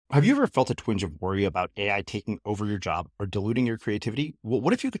Have you ever felt a twinge of worry about AI taking over your job or diluting your creativity? Well,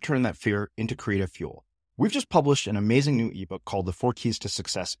 what if you could turn that fear into creative fuel? We've just published an amazing new ebook called The 4 Keys to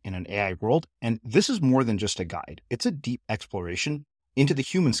Success in an AI World, and this is more than just a guide. It's a deep exploration into the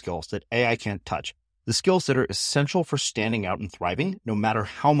human skills that AI can't touch, the skills that are essential for standing out and thriving, no matter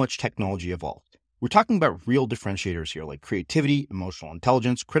how much technology evolves. We're talking about real differentiators here, like creativity, emotional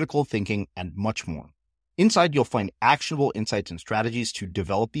intelligence, critical thinking, and much more. Inside, you'll find actionable insights and strategies to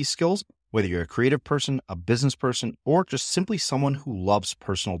develop these skills, whether you're a creative person, a business person, or just simply someone who loves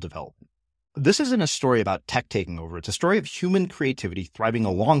personal development. This isn't a story about tech taking over. It's a story of human creativity thriving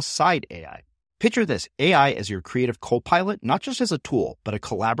alongside AI. Picture this, AI as your creative co-pilot, not just as a tool, but a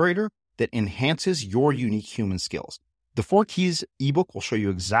collaborator that enhances your unique human skills. The 4 Keys ebook will show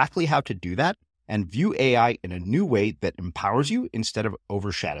you exactly how to do that and view AI in a new way that empowers you instead of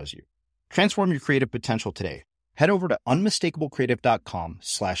overshadows you. Transform your creative potential today. Head over to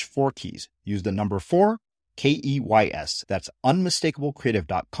unmistakablecreative.com/4keys. Use the number 4, KEYS. That's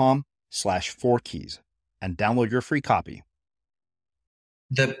unmistakablecreative.com/4keys and download your free copy.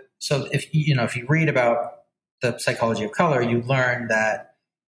 So if you read about the psychology of color, you learn that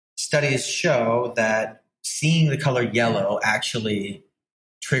studies show that seeing the color yellow actually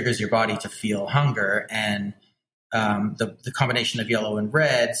triggers your body to feel hunger, and the combination of yellow and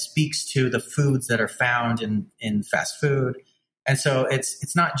red speaks to the foods that are found in fast food. And so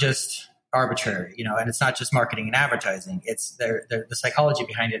it's not just arbitrary, and it's not just marketing and advertising. It's the psychology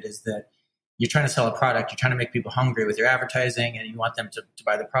behind it is that you're trying to sell a product, you're trying to make people hungry with your advertising, and you want them to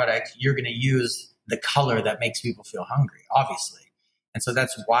buy the product. You're going to use the color that makes people feel hungry, obviously. And so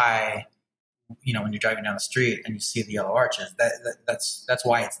that's why, when you're driving down the street and you see the yellow arches, that's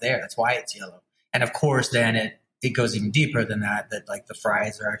why it's there. That's why it's yellow. And of course, then it goes even deeper than that like the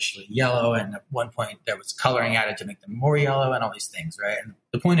fries are actually yellow. And at one point there was coloring added to make them more yellow and all these things, right? And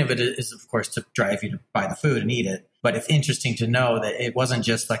the point of it is, of course, to drive you to buy the food and eat it. But it's interesting to know that it wasn't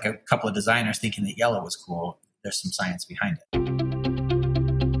just like a couple of designers thinking that yellow was cool. There's some science behind it.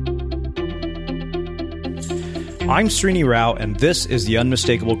 I'm Srini Rao, and this is the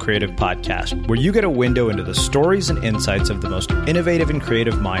Unmistakable Creative Podcast, where you get a window into the stories and insights of the most innovative and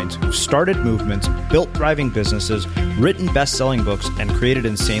creative minds who've started movements, built thriving businesses, written best-selling books, and created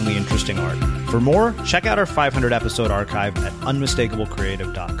insanely interesting art. For more, check out our 500-episode archive at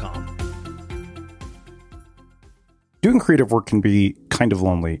unmistakablecreative.com. Doing creative work can be kind of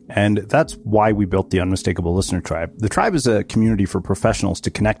lonely, and that's why we built the Unmistakable Listener Tribe. The tribe is a community for professionals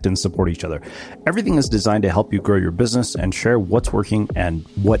to connect and support each other. Everything is designed to help you grow your business and share what's working and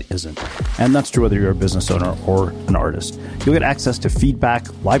what isn't. And that's true whether you're a business owner or an artist. You'll get access to feedback,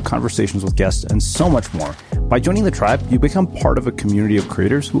 live conversations with guests, and so much more. By joining the tribe, you become part of a community of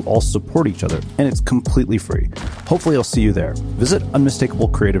creators who all support each other, and it's completely free. Hopefully I'll see you there. Visit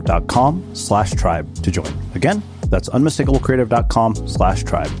unmistakablecreative.com/tribe to join. Again, that's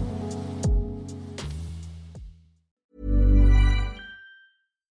unmistakablecreative.com/tribe.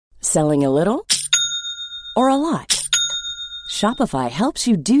 Selling a little or a lot? Shopify helps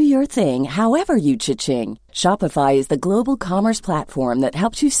you do your thing however you cha-ching. Shopify is the global commerce platform that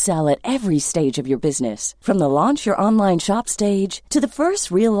helps you sell at every stage of your business. From the launch your online shop stage to the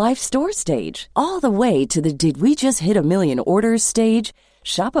first real-life store stage, all the way to the did we just hit a million orders stage.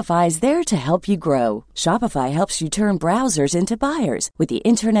 Shopify is there to help you grow. Shopify helps you turn browsers into buyers with the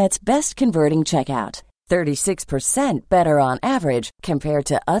internet's best converting checkout. 36% better on average compared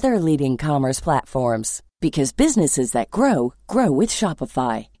to other leading commerce platforms. Because businesses that grow, grow with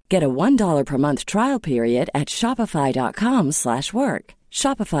Shopify. Get a $1 per month trial period at shopify.com/work.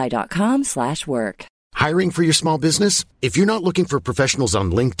 Shopify.com/work. Hiring for your small business? If you're not looking for professionals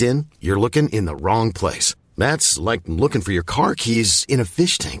on LinkedIn, you're looking in the wrong place. That's like looking for your car keys in a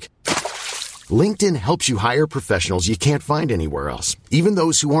fish tank. LinkedIn helps you hire professionals you can't find anywhere else, even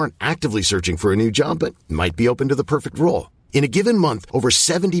those who aren't actively searching for a new job but might be open to the perfect role. In a given month, over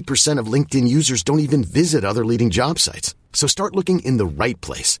 70% of LinkedIn users don't even visit other leading job sites. So start looking in the right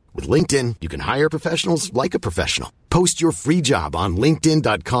place. With LinkedIn, you can hire professionals like a professional. Post your free job on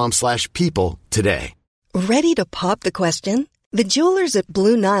linkedin.com/people today. Ready to pop the question? The jewelers at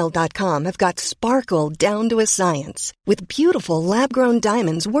BlueNile.com have got sparkle down to a science with beautiful lab-grown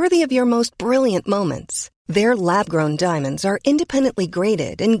diamonds worthy of your most brilliant moments. Their lab-grown diamonds are independently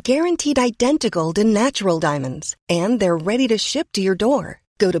graded and guaranteed identical to natural diamonds, and they're ready to ship to your door.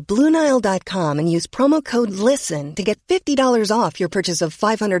 Go to BlueNile.com and use promo code LISTEN to get $50 off your purchase of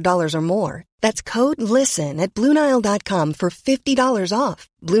 $500 or more. That's code LISTEN at BlueNile.com for $50 off.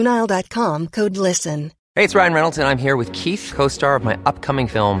 BlueNile.com, code LISTEN. Hey, it's Ryan Reynolds, and I'm here with Keith, co-star of my upcoming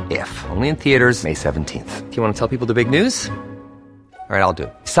film, If, only in theaters May 17th. Do you want to tell people the big news? All right, I'll do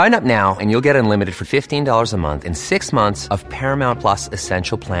it. Sign up now and you'll get unlimited for $15 a month and 6 months of Paramount Plus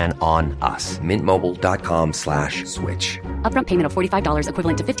Essential Plan on us. MintMobile.com/switch. Upfront payment of $45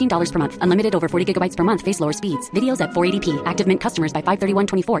 equivalent to $15 per month. Unlimited over 40 gigabytes per month. Face lower speeds. Videos at 480p. Active Mint customers by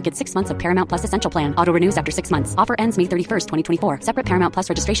 531.24 get 6 months of Paramount Plus Essential Plan. Auto renews after 6 months. Offer ends May 31st, 2024. Separate Paramount Plus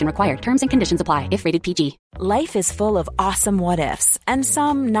registration required. Terms and conditions apply if rated PG. Life is full of awesome what-ifs and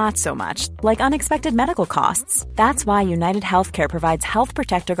some not so much, like unexpected medical costs. That's why United Healthcare provides Health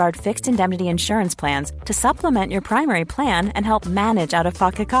Protector Guard fixed indemnity insurance plans to supplement your primary plan and help manage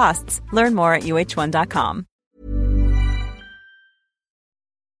out-of-pocket costs. Learn more at uh1.com.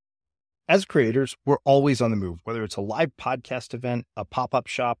 As creators, we're always on the move. Whether it's a live podcast event, a pop-up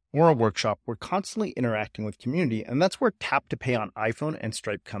shop, or a workshop, we're constantly interacting with community, and that's where Tap to Pay on iPhone and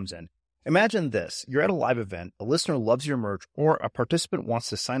Stripe comes in. Imagine this. You're at a live event, a listener loves your merch, or a participant wants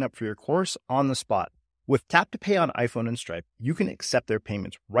to sign up for your course on the spot. With Tap to Pay on iPhone and Stripe, you can accept their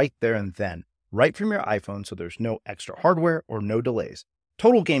payments right there and then, right from your iPhone, so there's no extra hardware or no delays.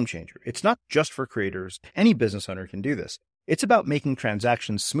 Total game changer. It's not just for creators. Any business owner can do this. It's about making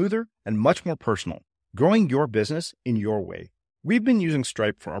transactions smoother and much more personal, growing your business in your way. We've been using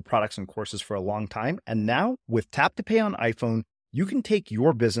Stripe for our products and courses for a long time, and now with Tap to Pay on iPhone, you can take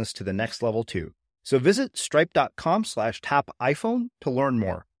your business to the next level too. So visit stripe.com/tapiphone to learn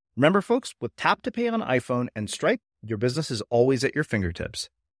more. Remember, folks, with Tap to Pay on iPhone and Stripe, your business is always at your fingertips.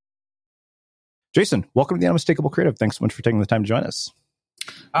 Jason, welcome to the Unmistakable Creative. Thanks so much for taking the time to join us.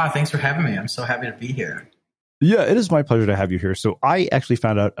 Thanks for having me. I'm so happy to be here. Yeah, it is my pleasure to have you here. So I actually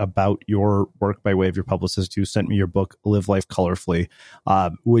found out about your work by way of your publicist who sent me your book, Live Life Colorfully,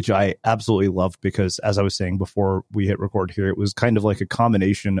 which I absolutely loved because, as I was saying before we hit record here, it was kind of like a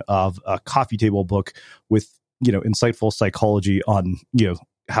combination of a coffee table book with, insightful psychology on,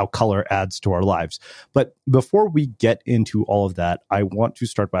 how color adds to our lives. But before we get into all of that, I want to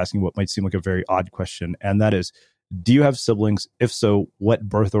start by asking what might seem like a very odd question, and that is, do you have siblings? If so, what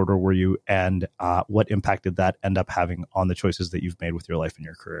birth order were you, and what impact did that end up having on the choices that you've made with your life and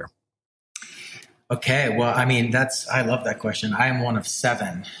your career? Okay, well, I love that question. I am one of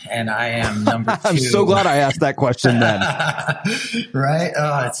 7, and I am number 2. I'm so glad I asked that question then. Right?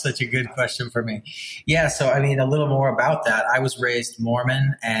 Oh, it's such a good question for me. Yeah, so a little more about that. I was raised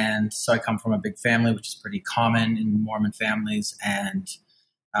Mormon, and so I come from a big family, which is pretty common in Mormon families, and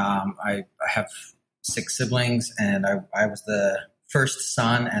I have 6 siblings, and I was the first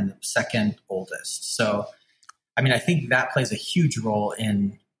son and the second oldest. So, I think that plays a huge role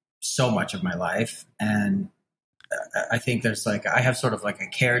in so much of my life. And I think there's I have sort of like a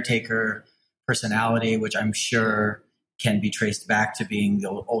caretaker personality, which I'm sure can be traced back to being the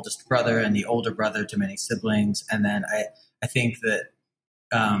oldest brother and the older brother to many siblings. And then I think that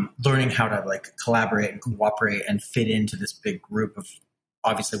learning how to collaborate and cooperate and fit into this big group of,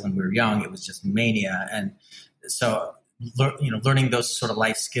 obviously when we were young, it was just mania. And so, learning those sort of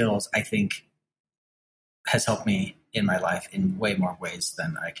life skills, I think, has helped me in my life in way more ways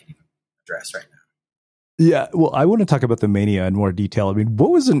than I can even address right now. Yeah, well, I want to talk about the mania in more detail.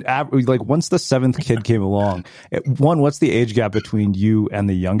 What was an average, once the 7th kid came along, what's the age gap between you and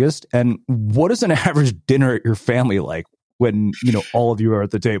the youngest? And what is an average dinner at your family like when, all of you are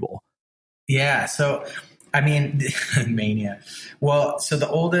at the table? Yeah, so mania. Well, so the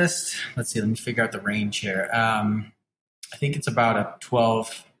oldest, let's see, let me figure out the range here. I think it's about a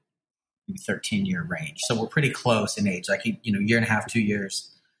 12, maybe 13-year range. So we're pretty close in age, year and a half, 2 years.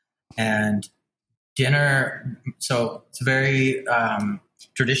 And dinner, so it's a very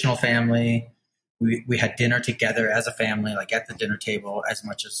traditional family. We had dinner together as a family, at the dinner table as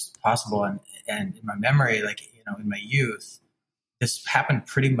much as possible. And in my memory, in my youth, this happened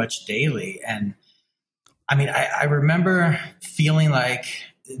pretty much daily. And I remember feeling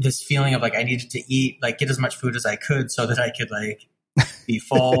this feeling of I needed to eat, get as much food as I could so that I could be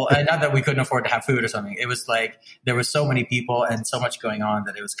full. And not that we couldn't afford to have food or something. It was there was so many people and so much going on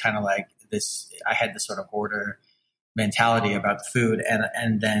that it was kind of this, I had this sort of hoarder mentality about the food.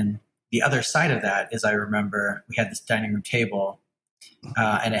 And then the other side of that is I remember we had this dining room table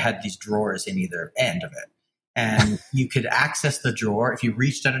and it had these drawers in either end of it. And you could access the drawer if you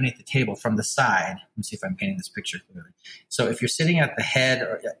reached underneath the table from the side. Let me see if I'm painting this picture clearly. So if you're sitting at the head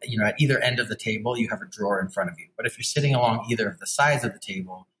or, at either end of the table, you have a drawer in front of you. But if you're sitting along either of the sides of the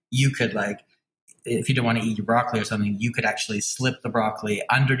table, you could if you don't want to eat your broccoli or something, you could actually slip the broccoli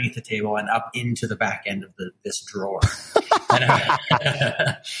underneath the table and up into the back end of this drawer.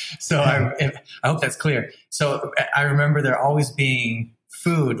 So I hope that's clear. So I remember there always being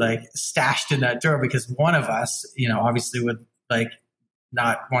food stashed in that drawer because one of us, obviously would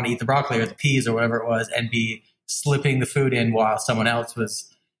not want to eat the broccoli or the peas or whatever it was and be slipping the food in while someone else was,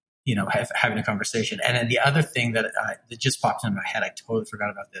 having a conversation. And then the other thing that just popped into my head, I totally forgot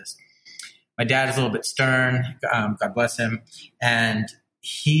about this. My dad is a little bit stern, God bless him. And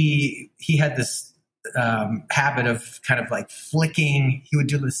he had this habit of kind of like flicking. He would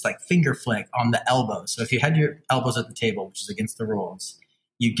do this like finger flick on the elbow. So if you had your elbows at the table, which is against the rules,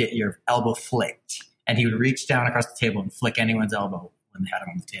 you'd get your elbow flicked. And he would reach down across the table and flick anyone's elbow when they had them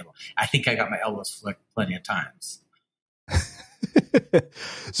on the table. I think I got my elbows flicked plenty of times.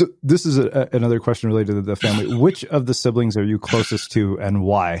 So this is another question related to the family. Which of the siblings are you closest to and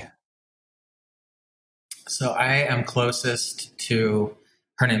why? So I am closest to,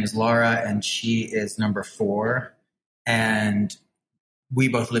 her name is Laura, and she is number 4. And we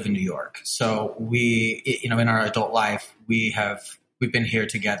both live in New York. So we, in our adult life, we've been here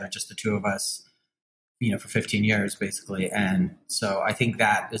together, just the two of us, for 15 years, basically. And so I think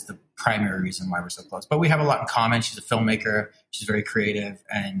that is the primary reason why we're so close. But we have a lot in common. She's a filmmaker. She's very creative.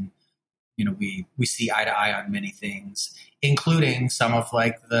 And, we see eye to eye on many things, including some of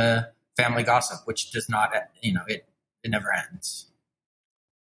like the family gossip, which does not, it never ends.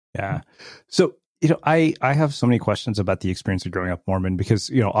 Yeah. So, I have so many questions about the experience of growing up Mormon because,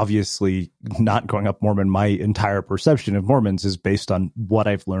 obviously not growing up Mormon, my entire perception of Mormons is based on what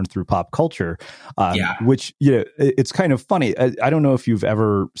I've learned through pop culture, which, it's kind of funny. I don't know if you've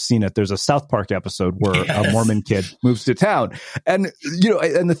ever seen it. There's a South Park episode where a Mormon kid moves to town. And,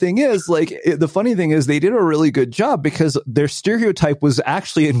 and the thing is, like, the funny thing is they did a really good job because their stereotype was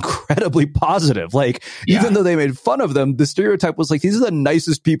actually incredibly positive. Like, even though they made fun of them, the stereotype was like, these are the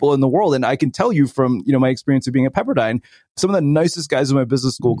nicest people in the world. And I can tell you from, my experience of being at Pepperdine, some of the nicest guys in my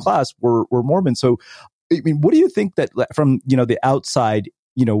business school class were Mormon. So, I mean, what do you think that from, the outside,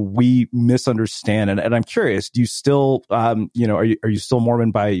 we misunderstand? And I'm curious, do you still, are you still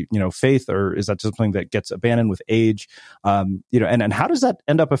Mormon by, faith, or is that just something that gets abandoned with age? And how does that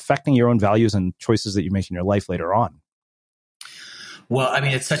end up affecting your own values and choices that you make in your life later on? Well, I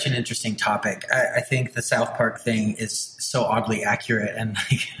mean, it's such an interesting topic. I think the South Park thing is so oddly accurate and,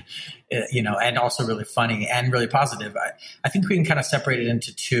 and also really funny and really positive. I think we can kind of separate it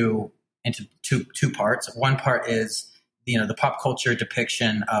into two parts. One part is, the pop culture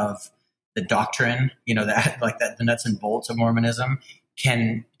depiction of the doctrine, the nuts and bolts of Mormonism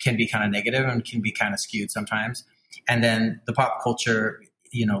can be kind of negative and can be kind of skewed sometimes. And then the pop culture,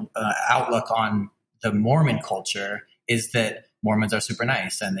 outlook on the Mormon culture is that Mormons are super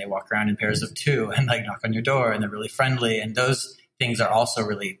nice and they walk around in pairs of 2 and like knock on your door and they're really friendly. And those things are also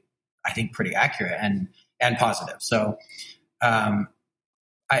really, I think, pretty accurate and positive. So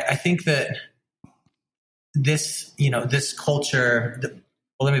I think that this, this culture,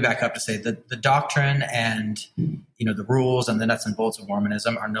 let me back up to say that the doctrine and, the rules and the nuts and bolts of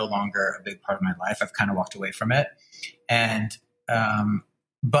Mormonism are no longer a big part of my life. I've kind of walked away from it. And,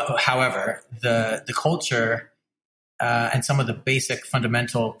 but however, the culture, and some of the basic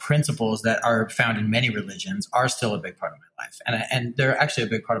fundamental principles that are found in many religions are still a big part of my life. And they're actually a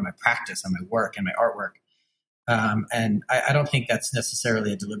big part of my practice and my work and my artwork. And I don't think that's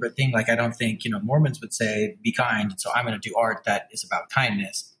necessarily a deliberate thing. Like, I don't think, Mormons would say, be kind. So I'm going to do art that is about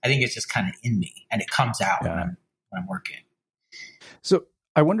kindness. I think it's just kind of in me and it comes out when I'm working. So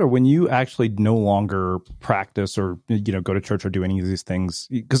I wonder, when you actually no longer practice or, go to church or do any of these things,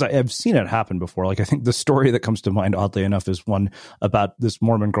 because I've seen it happen before. Like, I think the story that comes to mind, oddly enough, is one about this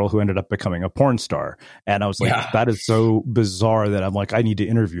Mormon girl who ended up becoming a porn star. And I was like, that is so bizarre that I'm like, I need to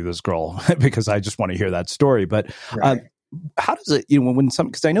interview this girl because I just want to hear that story. But how does it,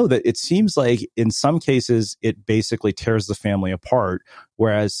 because I know that it seems like in some cases it basically tears the family apart,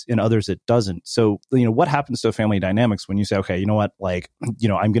 whereas in others it doesn't. So, what happens to family dynamics when you say, okay, you know what, like,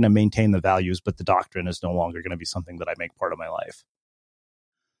 I'm going to maintain the values, but the doctrine is no longer going to be something that I make part of my life?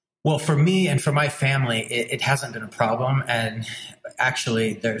 Well, for me and for my family, it hasn't been a problem. And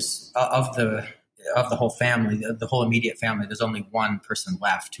actually, there's of the whole family, the whole immediate family, there's only one person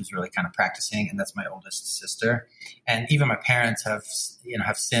left who's really kind of practicing, and that's my oldest sister. And even my parents have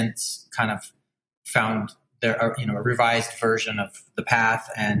since kind of found their, a revised version of the path.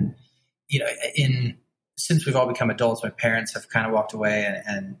 And, since we've all become adults, my parents have kind of walked away,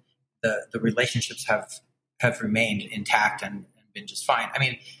 and the relationships have remained intact and been just fine. I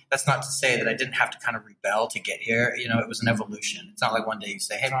mean, that's not to say that I didn't have to kind of rebel to get here. It was an evolution. It's not like one day you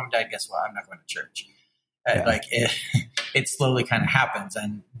say, hey, Mom, Dad, guess what? I'm not going to church. Like it slowly kind of happens.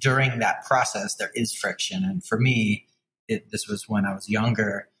 And during that process, there is friction. And for me, this was when I was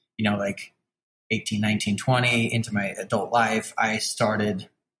younger, like 18, 19, 20, into my adult life, I started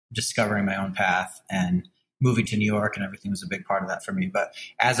discovering my own path, and moving to New York and everything was a big part of that for me. But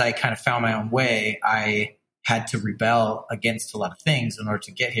as I kind of found my own way, I had to rebel against a lot of things in order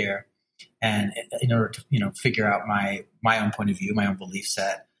to get here, and in order to figure out my own point of view, my own belief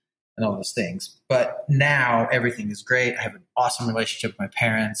set, and all those things. But now everything is great. I have an awesome relationship with my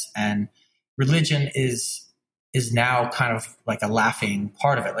parents, and religion is now kind of like a laughing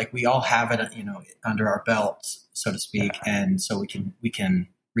part of it. Like we all have it, under our belts, so to speak, and so we can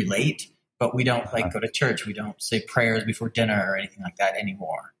relate. But we don't go to church. We don't say prayers before dinner or anything like that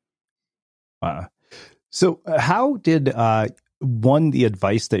anymore. So how did the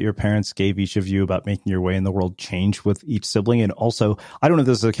advice that your parents gave each of you about making your way in the world change with each sibling? And also, I don't know if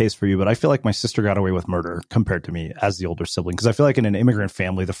this is the case for you, but I feel like my sister got away with murder compared to me as the older sibling. Because I feel like in an immigrant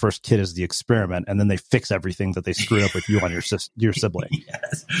family, the first kid is the experiment, and then they fix everything that they screwed up with you on your sibling.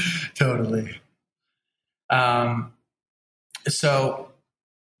 Yes, totally.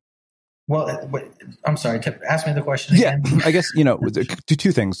 Well, I'm sorry. Ask me the question again. Yeah, I guess,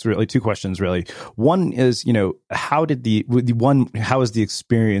 two things, really, two questions, really. One is, how is the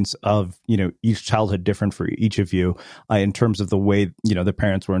experience of, each childhood different for each of you in terms of the way, the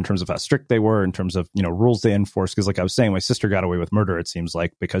parents were, in terms of how strict they were, in terms of, rules they enforced? Because like I was saying, my sister got away with murder, it seems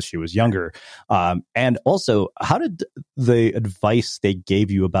like, because she was younger. And also, how did the advice they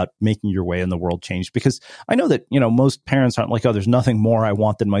gave you about making your way in the world change? Because I know that, most parents aren't like, oh, there's nothing more I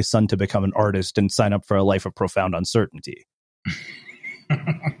want than my son to become an artist and sign up for a life of profound uncertainty.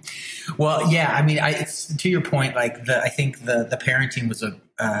 Well, yeah, I mean, it's to your point. I think the parenting was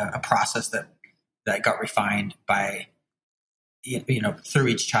a process that got refined by through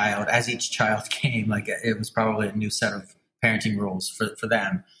each child. As each child came, it was probably a new set of parenting rules for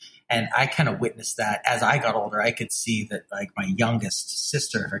them. And I kind of witnessed that as I got older. I could see that my youngest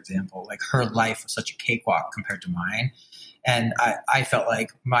sister, for example, her life was such a cakewalk compared to mine. And I felt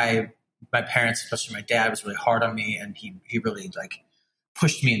like my parents, especially my dad, was really hard on me, and he really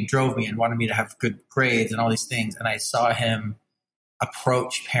pushed me and drove me and wanted me to have good grades and all these things. And I saw him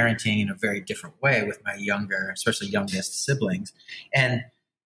approach parenting in a very different way with my especially youngest siblings. And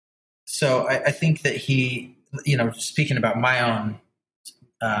so I think that he, speaking about my own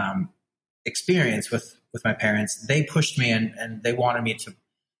experience with my parents, they pushed me and they wanted me to,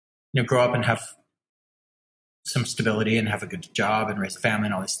 grow up and have some stability and have a good job and raise a family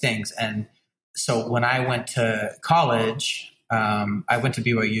and all these things. And so when I went to college, I went to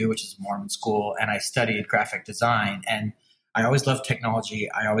BYU, which is a Mormon school, and I studied graphic design. And I always loved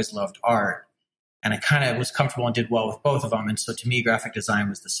technology. I always loved art. And I kind of was comfortable and did well with both of them. And so to me, graphic design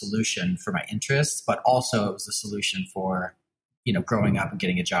was the solution for my interests, but also it was the solution for, growing up and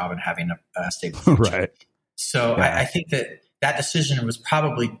getting a job and having a stable future. Right. So yeah. I think that decision was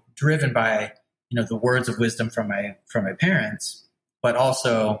probably driven by, the words of wisdom from my parents, but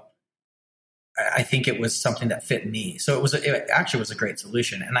also I think it was something that fit me. So it actually was a great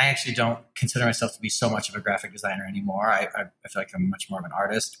solution. And I actually don't consider myself to be so much of a graphic designer anymore. I feel like I'm much more of an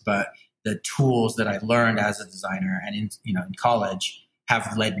artist, but the tools that I learned as a designer and in college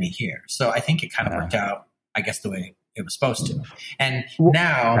have led me here. So I think it kind of worked out, I guess, the way it was supposed to. And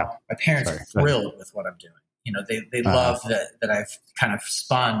now my parents are thrilled with what I'm doing. They love that I've kind of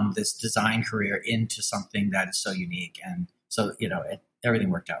spun this design career into something that is so unique. And so,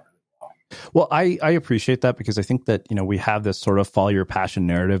 everything worked out really well. Well, I appreciate that, because I think that, we have this sort of follow your passion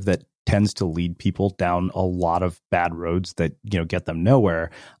narrative that tends to lead people down a lot of bad roads that, get them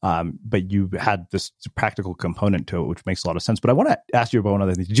nowhere. But you had this practical component to it, which makes a lot of sense. But I want to ask you about one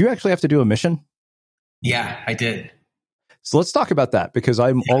other thing. Did you actually have to do a mission? Yeah, I did. So let's talk about that, because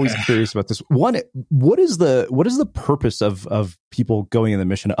I'm always curious about this. One, what is the purpose of people going in the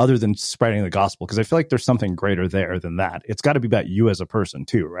mission other than spreading the gospel? Because I feel like there's something greater there than that. It's got to be about you as a person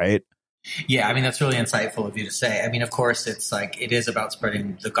too, right? Yeah, I mean, that's really insightful of you to say. I mean, of course, it's it is about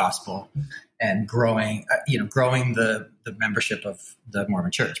spreading the gospel and growing the membership of the Mormon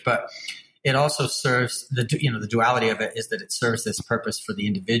Church, but it also serves the duality of it is that it serves this purpose for the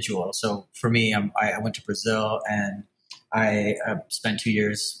individual. So for me, I went to Brazil and I spent 2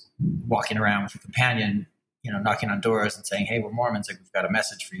 years walking around with a companion, knocking on doors and saying, "Hey, we're Mormons. We've got a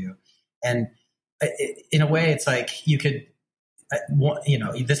message for you." And in a way, it's like you could,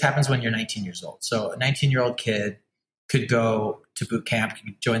 this happens when you're 19 years old. So a 19-year-old kid could go to boot camp,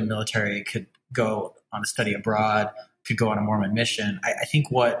 could join the military, could go on a study abroad, could go on a Mormon mission. I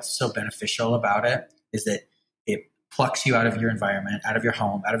think what's so beneficial about it is that it plucks you out of your environment, out of your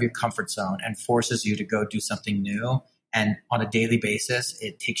home, out of your comfort zone, and forces you to go do something new. And on a daily basis,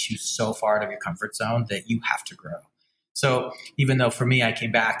 it takes you so far out of your comfort zone that you have to grow. So even though for me, I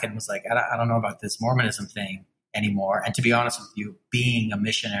came back and was like, I don't know about this Mormonism thing anymore. And to be honest with you, being a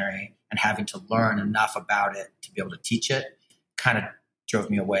missionary and having to learn enough about it to be able to teach it kind of drove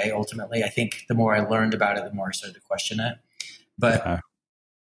me away ultimately. I think the more I learned about it, the more I started to question it. But,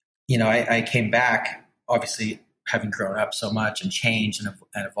 I came back, obviously having grown up so much and changed and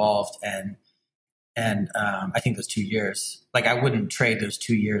evolved. And I think those 2 years, like I wouldn't trade those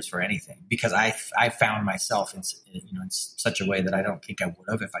 2 years for anything, because I found myself in such a way that I don't think I would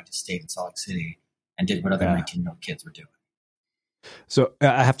have if I just stayed in Salt Lake City and did what other 19-year-old kids were doing. So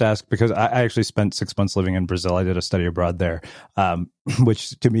I have to ask, because I actually spent 6 months living in Brazil. I did a study abroad there,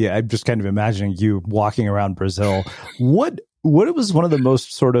 which to me, I'm just kind of imagining you walking around Brazil. What was one of the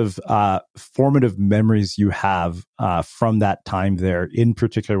most sort of formative memories you have from that time there, in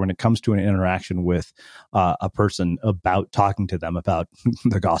particular when it comes to an interaction with a person about talking to them about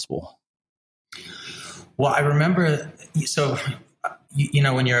the gospel? Well, I remember, so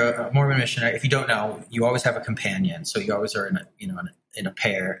when you're a Mormon missionary, if you don't know, you always have a companion. So you always are in a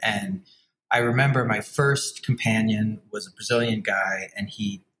pair. And I remember my first companion was a Brazilian guy, and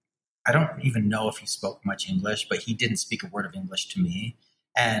I don't even know if he spoke much English, but he didn't speak a word of English to me.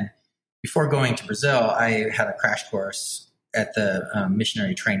 And before going to Brazil, I had a crash course at the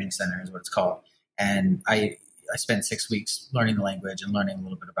Missionary Training Center, is what it's called. And I spent 6 weeks learning the language and learning a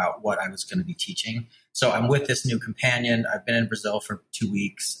little bit about what I was going to be teaching. So I'm with this new companion. I've been in Brazil for 2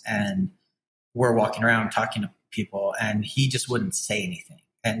 weeks, and we're walking around talking to people, and he just wouldn't say anything.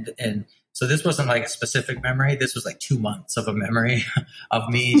 And so this wasn't like a specific memory. This was like 2 months of a memory of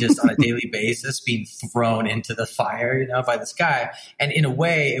me just on a daily basis being thrown into the fire, by this guy. And in a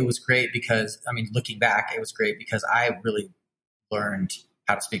way, it was great because, looking back, it was great because I really learned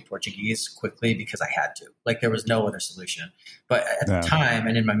how to speak Portuguese quickly because I had to. Like, there was no other solution. But at the time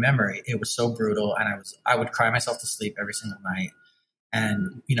and in my memory, it was so brutal, and I would cry myself to sleep every single night.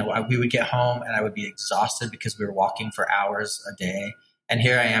 And, we would get home and I would be exhausted because we were walking for hours a day. And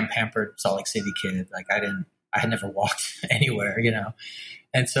here I am, pampered Salt Lake City kid. Like I had never walked anywhere,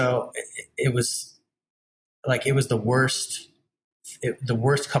 And so it was the worst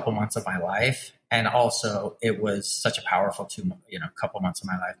couple months of my life. And also it was such a powerful couple months of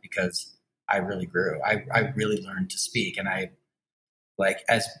my life because I really grew. I really learned to speak. And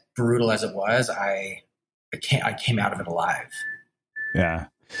as brutal as it was, I came out of it alive. Yeah.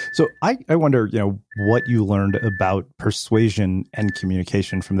 So I wonder, what you learned about persuasion and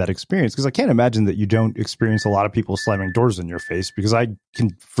communication from that experience, because I can't imagine that you don't experience a lot of people slamming doors in your face, because I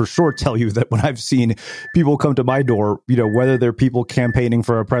can for sure tell you that when I've seen people come to my door, whether they're people campaigning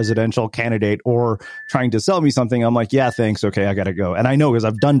for a presidential candidate or trying to sell me something, I'm like, yeah, thanks. Okay, I got to go. And I know because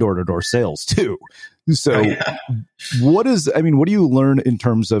I've done door-to-door sales too. So what do you learn in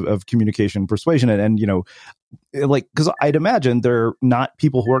terms of communication, persuasion, and because I'd imagine there are not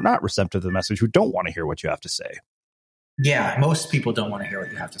people who are not receptive to the message, who don't want to hear what you have to say. Yeah, most people don't want to hear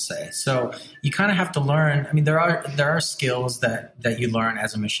what you have to say. So you kind of have to learn. There are skills that you learn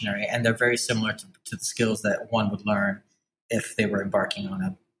as a missionary, and they're very similar to the skills that one would learn if they were embarking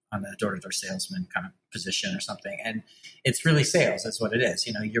on a door-to-door salesman kind of position or something. And it's really sales. That's what it is.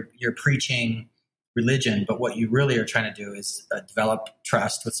 You're preaching religion, but what you really are trying to do is develop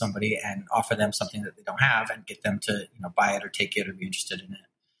trust with somebody and offer them something that they don't have and get them to buy it or take it or be interested in it.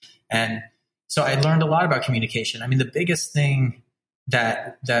 And so I learned a lot about communication. The biggest thing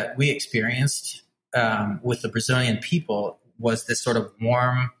that we experienced with the Brazilian people was this sort of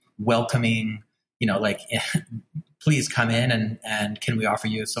warm, welcoming, please come in and can we offer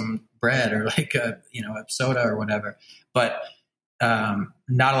you some bread or a soda or whatever, but not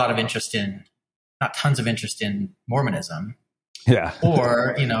a lot of interest in. Not tons of interest in Mormonism. Yeah.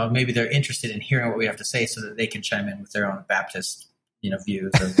 Or, maybe they're interested in hearing what we have to say so that they can chime in with their own Baptist,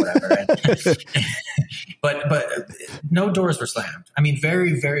 views or whatever. But no doors were slammed.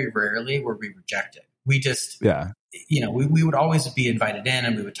 Very, very rarely were we rejected. We just, we would always be invited in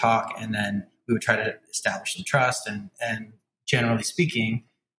and we would talk, and then we would try to establish some trust, and generally speaking,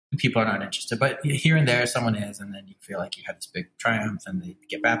 people are not interested. But here and there someone is, and then you feel like you had this big triumph and they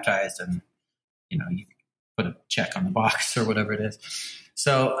get baptized, and you put a check on the box or whatever it is.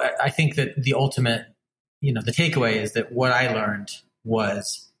 So I think that the ultimate, the takeaway is that what I learned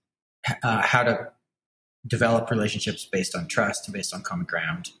was how to develop relationships based on trust and based on common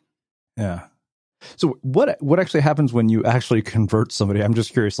ground. Yeah. So what actually happens when you actually convert somebody? I'm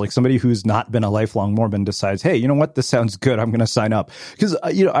just curious, like somebody who's not been a lifelong Mormon decides, hey, you know what, this sounds good, I'm going to sign up. Because,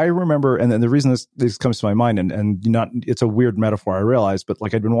 I remember, and then the reason this comes to my mind, and it's a weird metaphor, I realize, but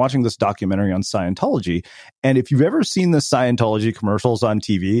like I'd been watching this documentary on Scientology. And if you've ever seen the Scientology commercials on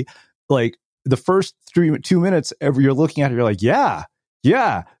TV, like the first 2 minutes, you're looking at it, you're like, yeah,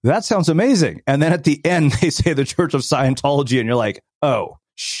 that sounds amazing. And then at the end, they say the Church of Scientology, and you're like, oh,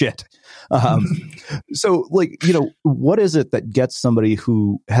 shit. So like, what is it that gets somebody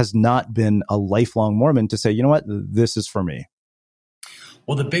who has not been a lifelong Mormon to say, you know what, this is for me?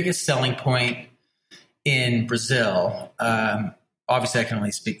 Well, the biggest selling point in Brazil, obviously I can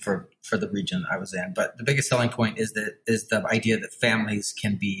only speak for the region I was in, but the biggest selling point is the idea that families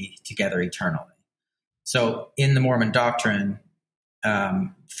can be together eternally. So in the Mormon doctrine,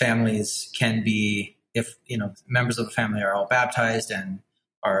 families can be, if members of the family are all baptized and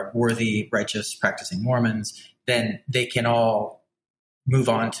are worthy, righteous, practicing Mormons, then they can all move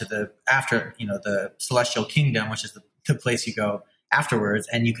on to the celestial kingdom, which is the place you go afterwards,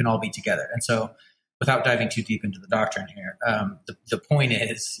 and you can all be together. And so, without diving too deep into the doctrine here, the point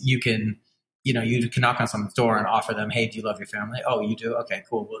is you can knock on someone's door and offer them, hey, do you love your family? Oh, you do? Okay,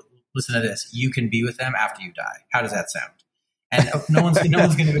 cool. Well, listen to this. You can be with them after you die. How does that sound? And no one's going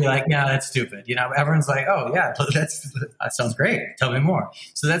to be like, yeah, that's stupid. Everyone's like, oh yeah, that sounds great. Tell me more.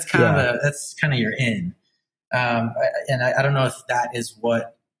 So that's kind of your in. And I don't know if that is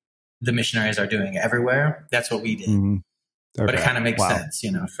what the missionaries are doing everywhere. That's what we did. Mm-hmm. Okay. But it kind of makes sense,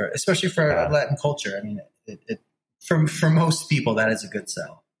 especially for Latin culture. I mean, for most people, that is a good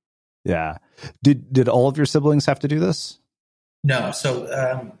sell. Yeah. Did all of your siblings have to do this? No.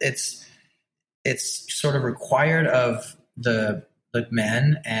 So it's sort of required of the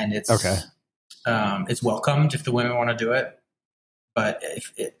men, and it's it's welcomed if the women want to do it. But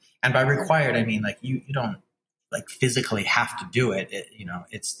and by required, I mean like you don't like physically have to do it.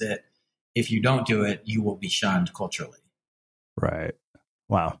 It's that if you don't do it, you will be shunned culturally. Right.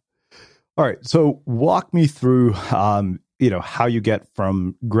 Wow. All right. So walk me through, how you get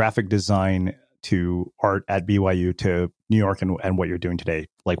from graphic design to art at BYU to New York and what you're doing today.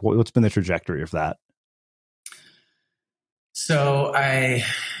 Like what's been the trajectory of that? So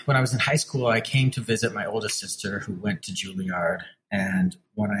when I was in high school, I came to visit my oldest sister who went to Juilliard. And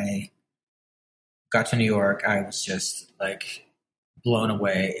when I got to New York, I was just like blown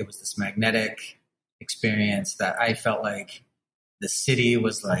away. It was this magnetic experience that I felt like the city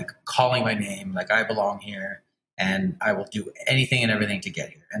was like calling my name, like I belong here and I will do anything and everything to get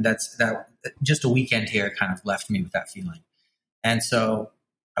here. And that just a weekend here kind of left me with that feeling. And so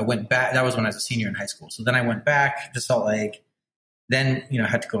I went back. That was when I was a senior in high school. So then I went back to Salt Lake. Then, I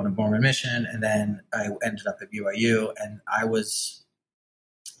had to go on a Mormon mission. And then I ended up at BYU and I was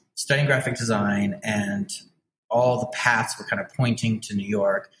studying graphic design and all the paths were kind of pointing to New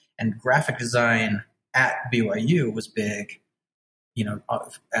York. And graphic design at BYU was big,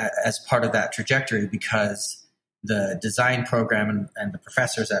 as part of that trajectory because the design program and the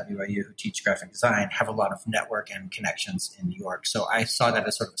professors at BYU who teach graphic design have a lot of network and connections in New York. So I saw that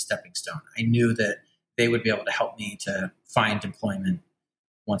as sort of a stepping stone. I knew that they would be able to help me to find employment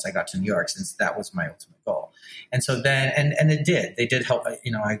once I got to New York, since that was my ultimate goal. And so then, and they did help,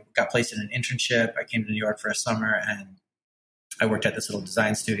 I got placed in an internship. I came to New York for a summer and I worked at this little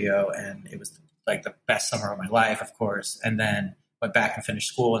design studio and it was like the best summer of my life, of course. And then went back and finished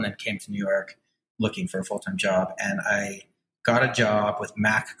school and then came to New York looking for a full-time job. And I got a job with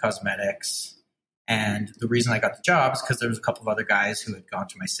MAC Cosmetics. And the reason I got the job is because there was a couple of other guys who had gone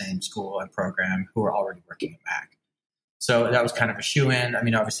to my same school and program who were already working at MAC. So that was kind of a shoe-in. I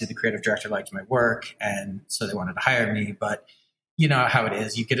mean, obviously the creative director liked my work and so they wanted to hire me, but you know how it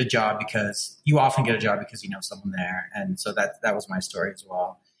is. You often get a job because you know someone there. And so that was my story as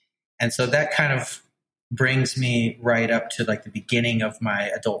well. And so that kind of brings me right up to like the beginning of my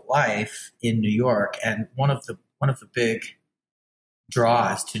adult life in New York. And one of the big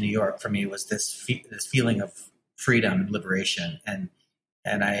draws to New York for me was this feeling of freedom and liberation. And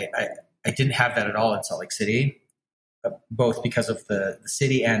I didn't have that at all in Salt Lake City, both because of the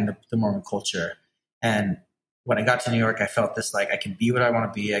city and the Mormon culture. And when I got to New York, I felt this, like, I can be what I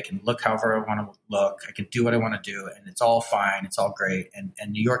want to be. I can look however I want to look. I can do what I want to do. And it's all fine. It's all great. And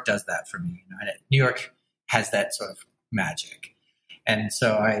New York does that for me. And New York has that sort of magic. And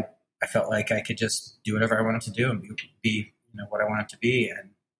so I felt like I could just do whatever I wanted to do and be what I wanted to be. And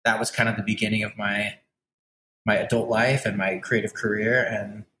that was kind of the beginning of my adult life and my creative career.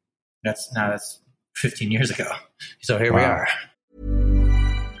 And that's 15 years ago. So here we are.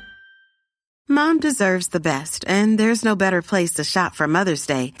 Mom deserves the best, and there's no better place to shop for Mother's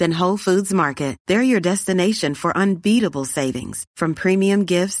Day than Whole Foods Market. They're your destination for unbeatable savings, from premium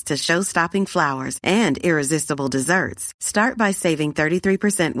gifts to show-stopping flowers and irresistible desserts. Start by saving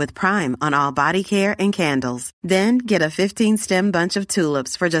 33% with Prime on all body care and candles. Then get a 15-stem bunch of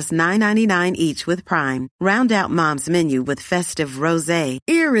tulips for just $9.99 each with Prime. Round out Mom's menu with festive rosé,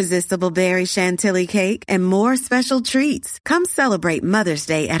 irresistible berry chantilly cake, and more special treats. Come celebrate Mother's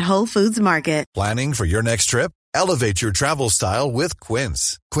Day at Whole Foods Market. Planning for your next trip? Elevate your travel style with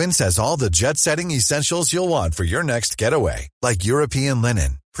Quince. Quince has all the jet-setting essentials you'll want for your next getaway, like European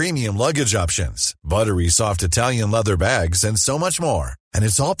linen, premium luggage options, buttery soft Italian leather bags, and so much more. And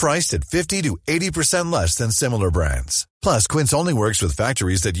it's all priced at 50 to 80% less than similar brands. Plus, Quince only works with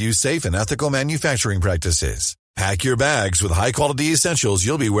factories that use safe and ethical manufacturing practices. Pack your bags with high-quality essentials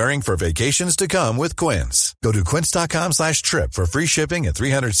you'll be wearing for vacations to come with Quince. Go to quince.com/trip for free shipping and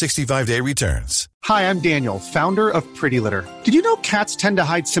 365-day returns. Hi, I'm Daniel, founder of Pretty Litter. Did you know cats tend to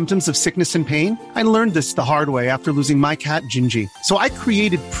hide symptoms of sickness and pain? I learned this the hard way after losing my cat, Gingy. So I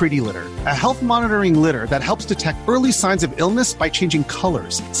created Pretty Litter, a health monitoring litter that helps detect early signs of illness by changing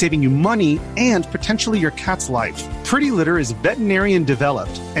colors, saving you money and potentially your cat's life. Pretty Litter is veterinarian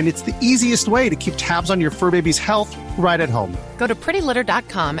developed, and it's the easiest way to keep tabs on your fur baby's health right at home. Go to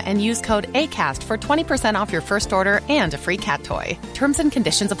prettylitter.com and use code ACAST for 20% off your first order and a free cat toy. Terms and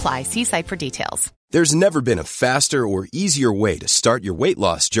conditions apply. See site for details. There's never been a faster or easier way to start your weight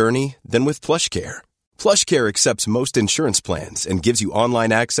loss journey than with PlushCare. PlushCare accepts most insurance plans and gives you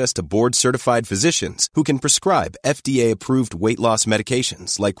online access to board-certified physicians who can prescribe FDA-approved weight loss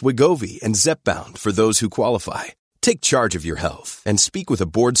medications like Wegovy and Zepbound for those who qualify. Take charge of your health and speak with a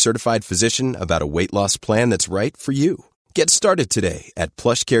board-certified physician about a weight loss plan that's right for you. Get started today at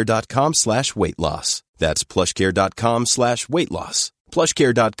plushcare.com/weight loss. That's plushcare.com/weight loss.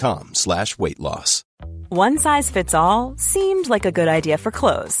 plushcare.com/weight loss. One size fits all seemed like a good idea for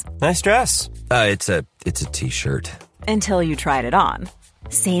clothes. Nice dress. It's a t-shirt. Until you tried it on.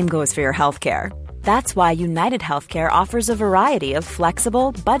 Same goes for your healthcare. That's why United Healthcare offers a variety of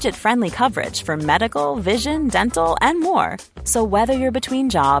flexible, budget-friendly coverage for medical, vision, dental, and more. So whether you're between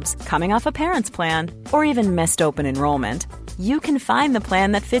jobs, coming off a parent's plan, or even missed open enrollment, you can find the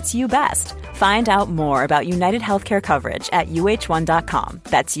plan that fits you best. Find out more about United Healthcare coverage at uh1.com.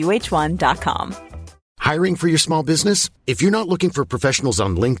 That's uh1.com. Hiring for your small business? If you're not looking for professionals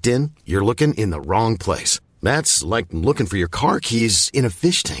on LinkedIn, you're looking in the wrong place. That's like looking for your car keys in a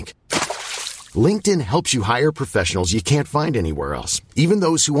fish tank. LinkedIn helps you hire professionals you can't find anywhere else, even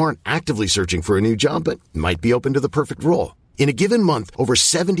those who aren't actively searching for a new job but might be open to the perfect role. In a given month, over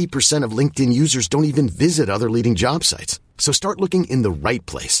 70% of LinkedIn users don't even visit other leading job sites. So start looking in the right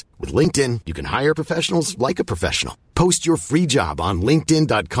place. With LinkedIn, you can hire professionals like a professional. Post your free job on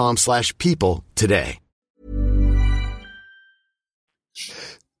linkedin.com/people today.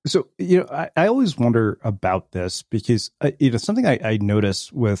 So, I always wonder about this because, something I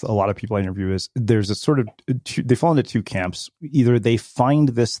notice with a lot of people I interview is there's a sort of, they fall into two camps. Either they find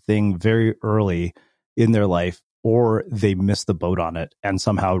this thing very early in their life or they miss the boat on it and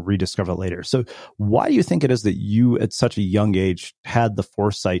somehow rediscover it later. So why do you think it is that you at such a young age had the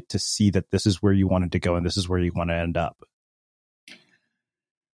foresight to see that this is where you wanted to go and this is where you want to end up?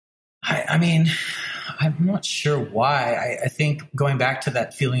 I mean, I'm not sure why. I think going back to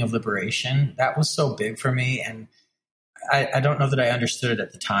that feeling of liberation, that was so big for me. And I don't know that I understood it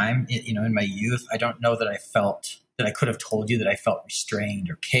at the time. In my youth, I don't know that I felt that I could have told you that I felt restrained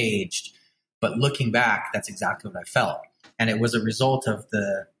or caged. But looking back, that's exactly what I felt. And it was a result of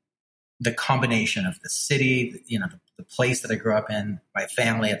the combination of the city, the place that I grew up in, my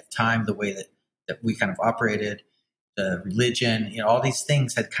family at the time, the way that we kind of operated, the religion, all these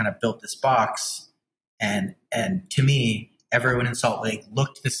things had kind of built this box. And to me, everyone in Salt Lake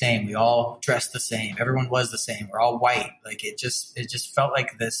looked the same. We all dressed the same. Everyone was the same. We're all white. Like it just felt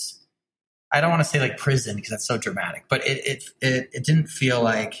like this. I don't want to say like prison because that's so dramatic, but it didn't feel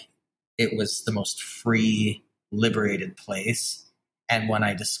like it was the most free, liberated place. And when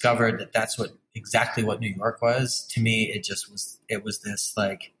I discovered that that's exactly what New York was, to me, it was this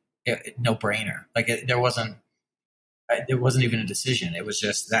like no brainer. Like there wasn't even a decision. It was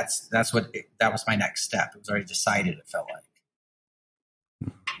just, that was my next step. It was already decided, it felt like.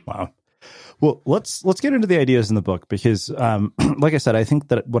 Wow. Well, let's get into the ideas in the book because, like I said, I think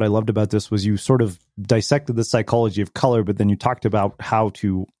that what I loved about this was you sort of dissected the psychology of color, but then you talked about how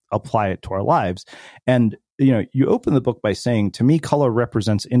to apply it to our lives. And, you open the book by saying, to me, color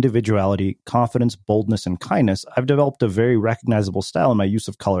represents individuality, confidence, boldness, and kindness. I've developed a very recognizable style in my use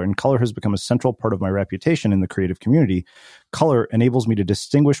of color, and color has become a central part of my reputation in the creative community. Color enables me to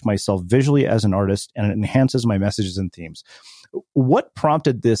distinguish myself visually as an artist, and it enhances my messages and themes. What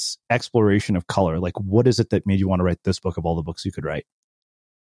prompted this exploration of color? Like, what is it that made you want to write this book of all the books you could write?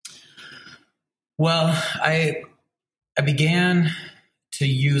 Well, I began to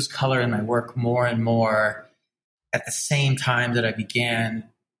use color in my work more and more at the same time that I began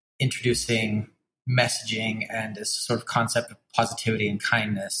introducing messaging and this sort of concept of positivity and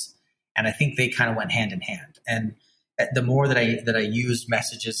kindness. And I think they kind of went hand in hand. And the more that I used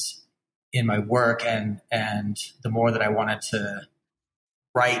messages in my work and the more that I wanted to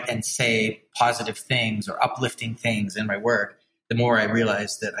write and say positive things or uplifting things in my work, the more I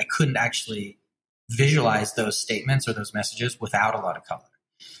realized that I couldn't actually visualize those statements or those messages without a lot of color.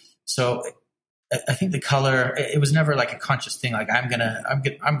 So I think the color, it was never like a conscious thing. Like I'm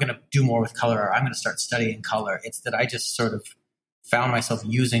gonna do more with color, or I'm gonna start studying color. It's that I just sort of found myself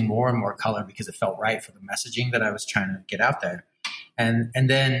using more and more color because it felt right for the messaging that I was trying to get out there. And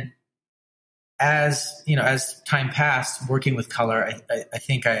then as time passed working with color, I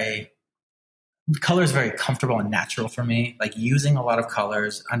think color is very comfortable and natural for me. Like using a lot of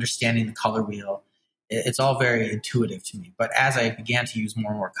colors, understanding the color wheel, it's all very intuitive to me. But as I began to use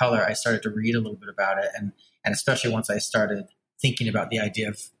more and more color, I started to read a little bit about it. And especially once I started thinking about the idea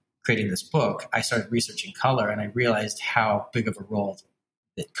of creating this book, I started researching color, and I realized how big of a role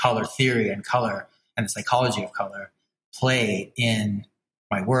that color theory and color and the psychology of color play in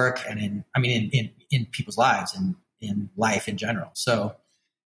my work and in people's lives and in life in general. So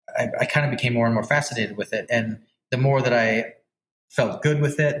I kind of became more and more fascinated with it. And the more that I felt good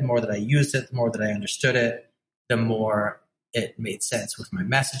with it, the more that I used it, the more that I understood it, the more it made sense with my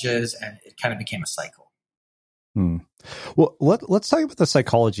messages, and it kind of became a cycle. Well, let's talk about the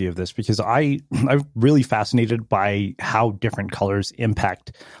psychology of this, because I'm really fascinated by how different colors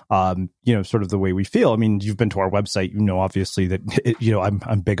impact, sort of the way we feel. I mean, you've been to our website, obviously that,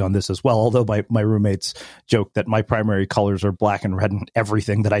 I'm big on this as well. Although my roommates joke that my primary colors are black and red, and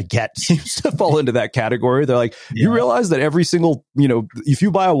everything that I get seems to fall into that category. They're like, You realize that every single, if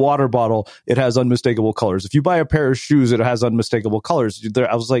you buy a water bottle, it has unmistakable colors. If you buy a pair of shoes, it has unmistakable colors.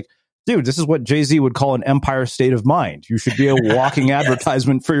 I was like, dude, this is what Jay-Z would call an empire state of mind. You should be a walking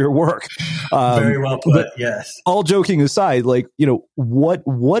advertisement for your work. Very well put. Yes. All joking aside,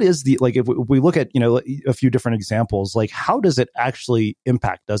 what is if we look at, a few different examples, like how does it actually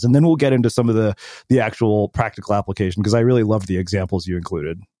impact us? And then we'll get into some of the actual practical application, because I really love the examples you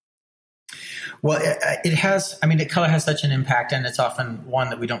included. Well, it has, color has such an impact, and it's often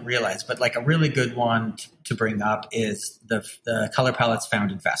one that we don't realize, but like a really good one to bring up is the color palettes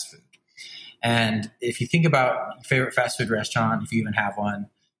found in fast food. And if you think about your favorite fast food restaurant, if you even have one,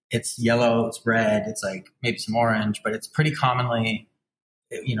 it's yellow, it's red, it's like maybe some orange, but it's pretty commonly,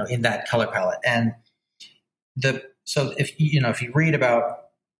 in that color palette. And so if you read about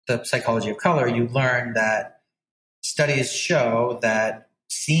the psychology of color, you learn that studies show that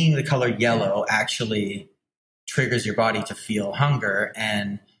seeing the color yellow actually triggers your body to feel hunger.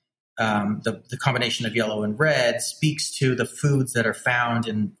 And the combination of yellow and red speaks to the foods that are found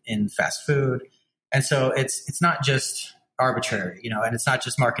in fast food. And so it's not just arbitrary, and it's not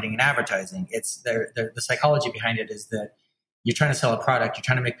just marketing and advertising. It's the psychology behind it is that you're trying to sell a product, you're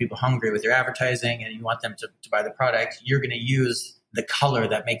trying to make people hungry with your advertising, and you want them to buy the product. You're going to use the color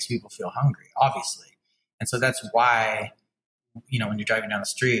that makes people feel hungry, obviously. And so that's why, when you're driving down the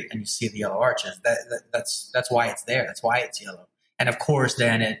street and you see the yellow arches, that's why it's there. That's why it's yellow. And of course,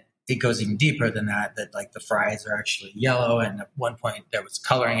 then it goes even deeper than that like the fries are actually yellow. And at one point there was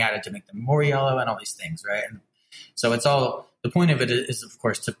coloring added to make them more yellow and all these things, right? And so the point of it is, of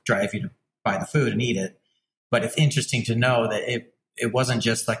course, to drive you to buy the food and eat it. But it's interesting to know that it wasn't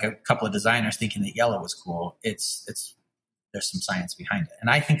just like a couple of designers thinking that yellow was cool. There's some science behind it. And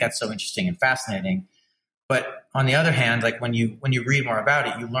I think that's so interesting and fascinating. But on the other hand, like when you read more about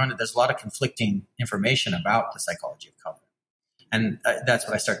it, you learn that there's a lot of conflicting information about the psychology of color. And that's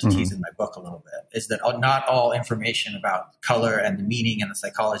what I start to tease in my book a little bit, is that not all information about color and the meaning and the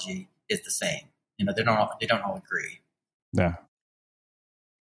psychology is the same. They don't all agree. Yeah.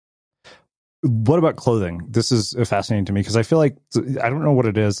 What about clothing? This is fascinating to me, because I feel like, I don't know what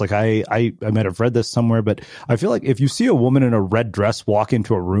it is. Like I might have read this somewhere, but I feel like if you see a woman in a red dress walk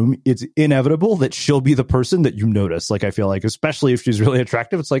into a room, it's inevitable that she'll be the person that you notice. Like, I feel like, especially if she's really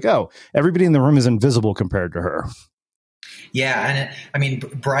attractive, it's like, oh, everybody in the room is invisible compared to her. Yeah.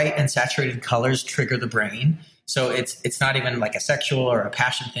 And bright and saturated colors trigger the brain. So it's not even like a sexual or a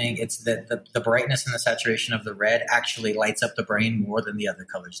passion thing. It's that the brightness and the saturation of the red actually lights up the brain more than the other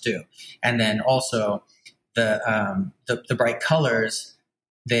colors do. And then also the bright colors,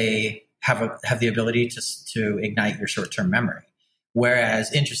 they have the ability to ignite your short-term memory.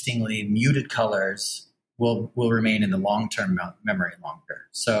 Whereas interestingly, muted colors will remain in the long-term memory longer.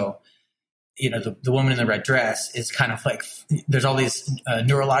 So, the woman in the red dress is kind of like, there's all these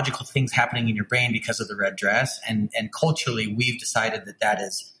neurological things happening in your brain because of the red dress. And culturally, we've decided that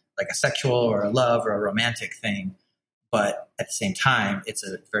is like a sexual or a love or a romantic thing. But at the same time, it's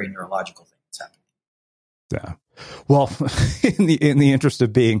a very neurological thing that's happening. Yeah. Well, in the interest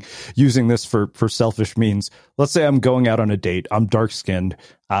of using this for selfish means, let's say I'm going out on a date. I'm dark skinned.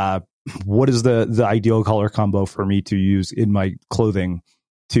 what is the ideal color combo for me to use in my clothing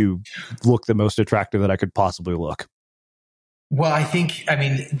to look the most attractive that I could possibly look? Well, I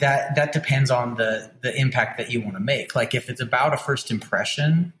mean, that depends on the impact that you want to make. Like if it's about a first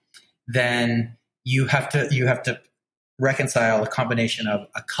impression, then you have to reconcile a combination of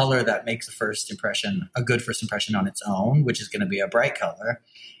a color that makes a good first impression on its own, which is going to be a bright color.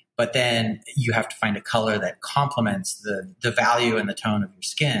 But then you have to find a color that complements the value and the tone of your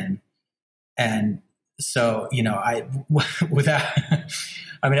skin. And so, I don't want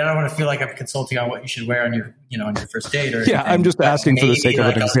to feel like I'm consulting on what you should wear on your first date or anything. Yeah, I'm just asking for the sake of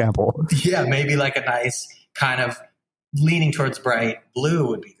an example. Yeah, maybe like a nice kind of leaning towards bright blue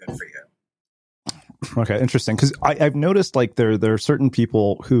would be good for you. Okay, interesting. Because I've noticed like there are certain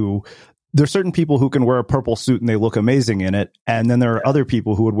people who can wear a purple suit and they look amazing in it, and then there are other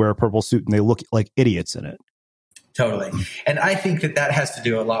people who would wear a purple suit and they look like idiots in it. Totally. And I think that has to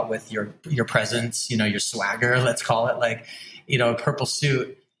do a lot with your presence, your swagger, let's call it. Like, a purple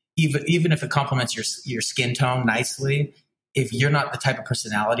suit, even if it complements your skin tone nicely, if you're not the type of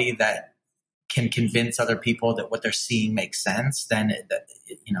personality that can convince other people that what they're seeing makes sense, then it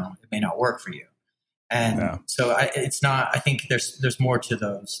may not work for you. And so I think there's more to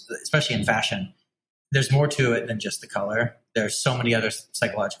those, especially in fashion. There's more to it than just the color. There's so many other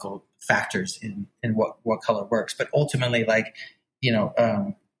psychological factors in what color works. But ultimately, like, is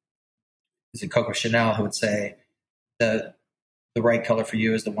it Coco Chanel who would say the right color for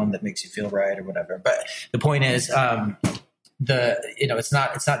you is the one that makes you feel right or whatever. But the point is, it's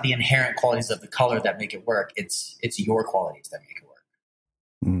not the inherent qualities of the color that make it work. It's your qualities that make it work.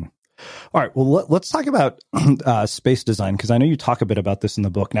 Mm. All right. Well, let's talk about space design, because I know you talk a bit about this in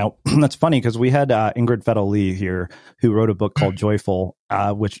the book. Now, that's funny because we had Ingrid Fettel-Lee here, who wrote a book called Joyful,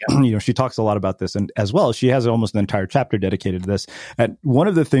 which she talks a lot about this, and as well, she has almost an entire chapter dedicated to this. And one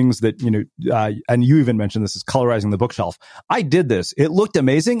of the things that and you even mentioned this, is colorizing the bookshelf. I did this. It looked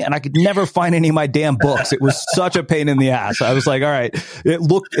amazing, and I could never find any of my damn books. It was such a pain in the ass. I was like, all right. It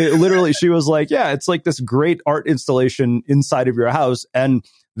literally. She was like, yeah, it's like this great art installation inside of your house, and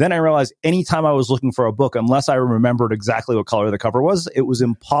then I realized anytime I was looking for a book, unless I remembered exactly what color the cover was, it was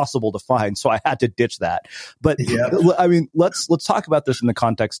impossible to find. So I had to ditch that. But I mean, let's talk about this in the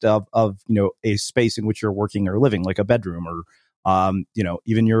context of a space in which you're working or living, like a bedroom or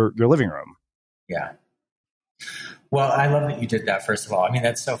even your living room. Yeah. Well, I love that you did that, first of all. I mean,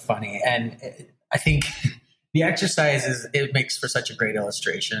 that's so funny. And I think the exercise it makes for such a great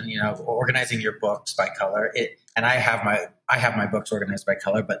illustration, organizing your books by color. And I have my books organized by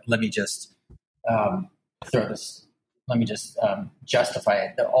color, but let me just justify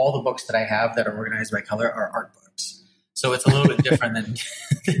it. That all the books that I have that are organized by color are art books. So it's a little bit different than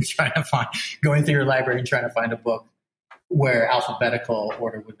trying to going through your library and trying to find a book where alphabetical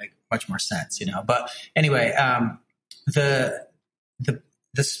order would make much more sense, But anyway, the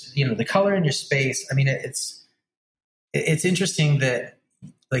color in your space. I mean, it's interesting that,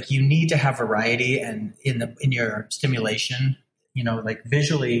 like, you need to have variety, and in your stimulation, like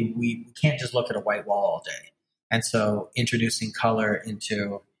visually, we can't just look at a white wall all day. And so introducing color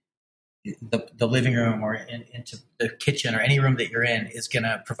into the living room or into the kitchen or any room that you're in is going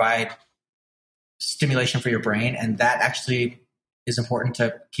to provide stimulation for your brain. And that actually is important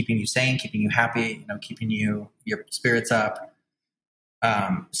to keeping you sane, keeping you happy, keeping your spirits up.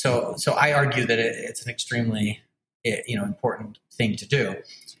 So I argue that it's an extremely important thing to do.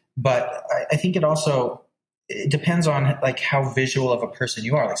 But I think it depends on like how visual of a person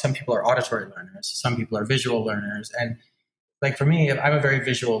you are. Like some people are auditory learners, some people are visual learners. And like for me, I'm a very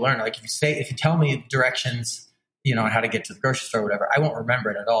visual learner. Like if you tell me directions, on how to get to the grocery store or whatever, I won't remember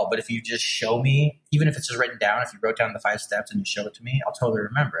it at all. But if you just show me, even if it's just written down, if you wrote down the 5 steps and you show it to me, I'll totally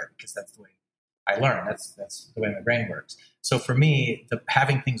remember it, because that's the way I learn. That's the way my brain works. So for me,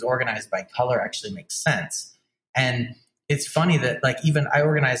 having things organized by color actually makes sense. And it's funny that, like, even I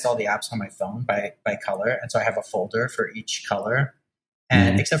organized all the apps on my phone by color. And so I have a folder for each color,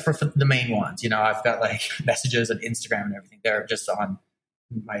 and except for the main ones, I've got like messages and Instagram and everything. They're just on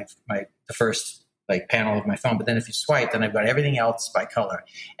the first like panel of my phone. But then if you swipe, then I've got everything else by color.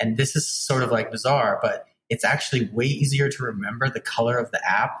 And this is sort of like bizarre, but it's actually way easier to remember the color of the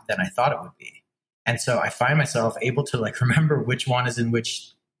app than I thought it would be. And so I find myself able to like remember which one is in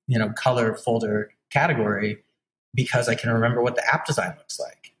which, color folder category, because I can remember what the app design looks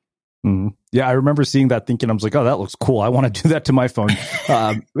like. Mm-hmm. Yeah, I remember seeing that, thinking, I was like, oh, that looks cool. I want to do that to my phone.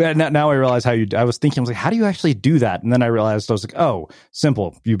 Now I realize how I was thinking, I was like, how do you actually do that? And then I realized, I was like, oh,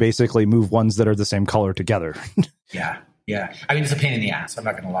 simple. You basically move ones that are the same color together. Yeah. I mean, it's a pain in the ass. I'm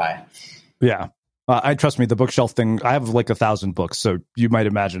not going to lie. Yeah. I trust me, the bookshelf thing, I have like 1,000 books, so you might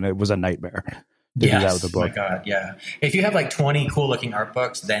imagine it was a nightmare to do that with a book. My God, yeah. If you have like 20 cool looking art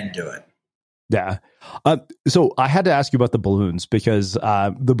books, then do it. Yeah. So I had to ask you about the balloons because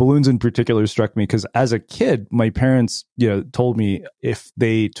the balloons in particular struck me because as a kid, my parents, told me if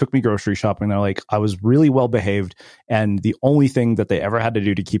they took me grocery shopping, they're like, I was really well behaved. And the only thing that they ever had to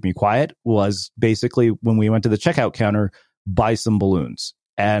do to keep me quiet was basically when we went to the checkout counter, buy some balloons.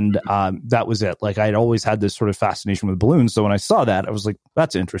 And that was it. Like I'd always had this sort of fascination with balloons. So when I saw that, I was like,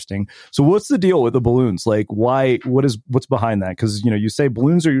 that's interesting. So what's the deal with the balloons? Like what's behind that? Because, you say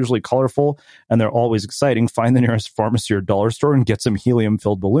balloons are usually colorful and they're always exciting. Find the nearest pharmacy or dollar store and get some helium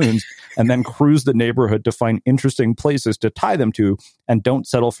filled balloons and then cruise the neighborhood to find interesting places to tie them to and don't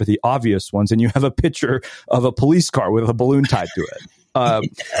settle for the obvious ones. And you have a picture of a police car with a balloon tied to it.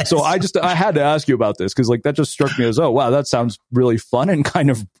 Yes. So I had to ask you about this because like that just struck me as, oh wow, that sounds really fun and kind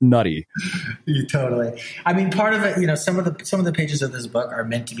of nutty. Totally. I mean, part of it, some of the pages of this book are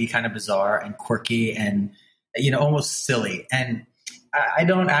meant to be kind of bizarre and quirky and almost silly. And I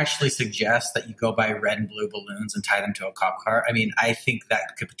don't actually suggest that you go buy red and blue balloons and tie them to a cop car. I mean, I think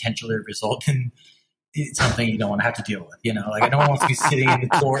that could potentially result in something you don't want to have to deal with, like I don't want to be sitting in the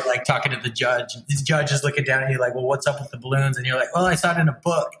court, like talking to the judge. The judge is looking down at you like, well, what's up with the balloons? And you're like, well, I saw it in a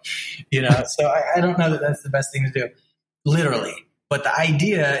book, So I don't know that that's the best thing to do, literally. But the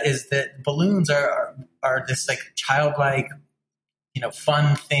idea is that balloons are this like childlike,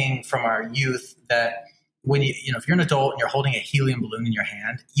 fun thing from our youth that when if you're an adult and you're holding a helium balloon in your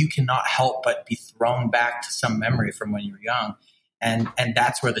hand, you cannot help but be thrown back to some memory from when you were young. And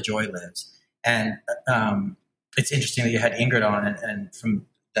that's where the joy lives. And it's interesting that you had Ingrid on, and from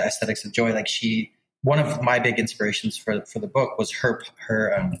the Aesthetics of Joy, like one of my big inspirations for the book was her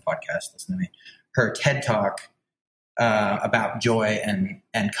podcast. Listen to me, her TED Talk about joy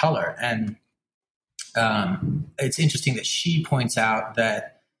and color, and it's interesting that she points out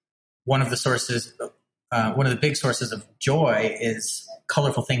that one of the big sources of joy is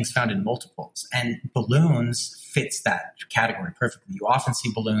colorful things found in multiples, and balloons fits that category perfectly. You often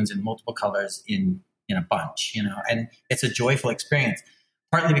see balloons in multiple colors in a bunch, and it's a joyful experience,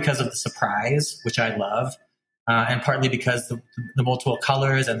 partly because of the surprise, which I love, and partly because the multiple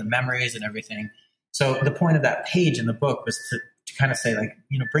colors and the memories and everything. So the point of that page in the book was to kind of say, like,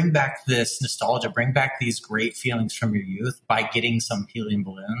 bring back this nostalgia, bring back these great feelings from your youth by getting some helium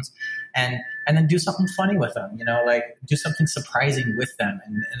balloons and then do something funny with them, like do something surprising with them.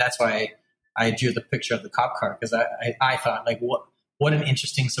 And that's why I drew the picture of the cop car, because I thought, like, what an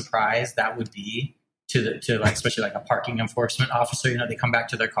interesting surprise that would be to like, especially like a parking enforcement officer. They come back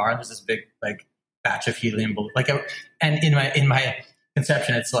to their car and there's this big like batch of helium balloons. And in my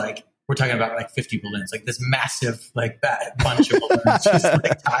conception, it's like we're talking about like 50 balloons, like this massive like bunch of balloons just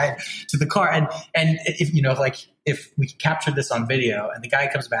like tied to the car. And if we captured this on video and the guy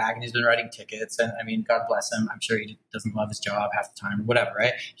comes back and he's been writing tickets, and I mean, God bless him, I'm sure he doesn't love his job half the time or whatever,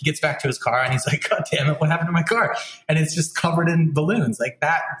 right? He gets back to his car and he's like, God damn it, what happened to my car? And it's just covered in balloons. Like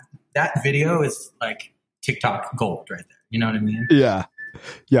that video is like TikTok gold right there. You know what I mean? Yeah.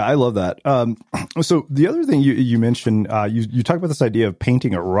 Yeah, I love that. So the other thing you mentioned, you talked about this idea of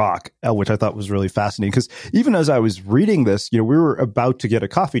painting a rock, which I thought was really fascinating, because even as I was reading this, we were about to get a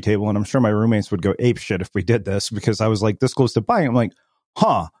coffee table, and I'm sure my roommates would go ape shit if we did this, because I was like this close to buying. I'm like,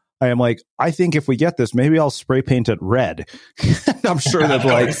 I am like, I think if we get this, maybe I'll spray paint it red. I'm sure that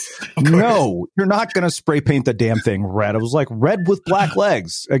like, no, you're not going to spray paint the damn thing red. I was like, red with black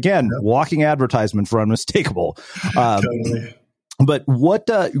legs. Again, walking advertisement for unmistakable. Totally. But what's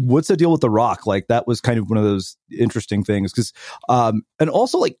the deal with the rock? Like that was kind of one of those interesting things, because and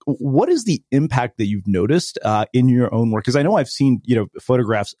also like, what is the impact that you've noticed in your own work? Because I know I've seen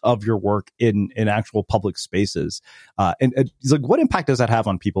photographs of your work in actual public spaces, and it's like, what impact does that have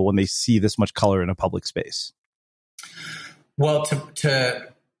on people when they see this much color in a public space? Well, to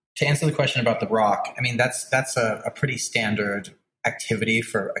answer the question about the rock, I mean that's a pretty standard activity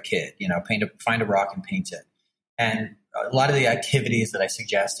for a kid. Find a rock and paint it, and a lot of the activities that I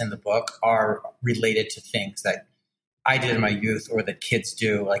suggest in the book are related to things that I did in my youth or that kids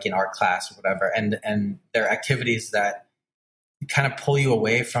do like in art class or whatever. And they're activities that kind of pull you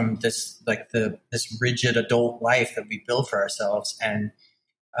away from this, like this rigid adult life that we build for ourselves. And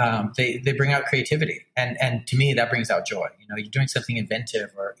they bring out creativity. And to me, that brings out joy. You're doing something inventive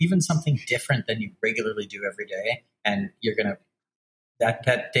or even something different than you regularly do every day. And you're going to,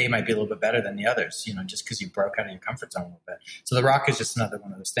 that day might be a little bit better than the others, just because you broke out of your comfort zone a little bit. So the rock is just another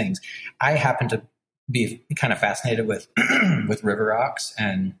one of those things. I happen to be kind of fascinated with with river rocks,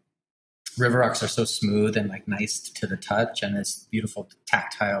 and river rocks are so smooth and like nice to the touch, and this beautiful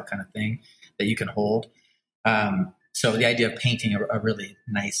tactile kind of thing that you can hold. So the idea of painting a really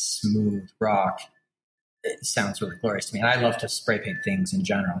nice, smooth rock, it sounds really glorious to me. And I love to spray paint things in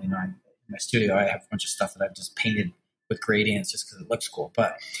general. In my studio, I have a bunch of stuff that I've just painted with gradients just because it looks cool.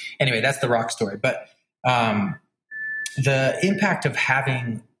 But anyway, that's the rock story. But the impact of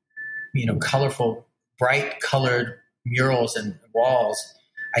having, colorful, bright colored murals and walls,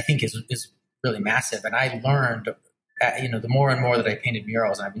 I think is really massive. And I learned, the more and more that I painted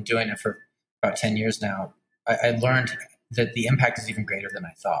murals, and I've been doing it for about 10 years now, I learned that the impact is even greater than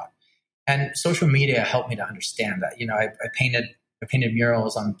I thought. And social media helped me to understand that. I painted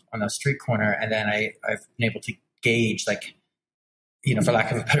murals on a street corner, and then I've been able to gauge, for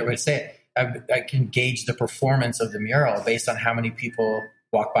lack of a better way to say it, I can gauge the performance of the mural based on how many people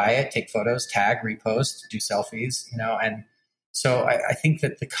walk by it, take photos, tag, repost, do selfies, and so I think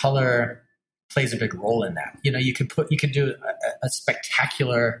that the color plays a big role in that. You could do a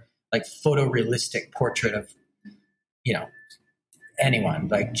spectacular, photorealistic portrait of, anyone,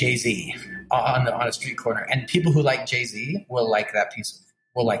 like Jay-Z on a street corner, and people who like Jay-Z will like that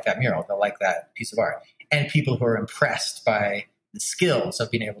mural, they'll like that piece of art. And people who are impressed by the skills of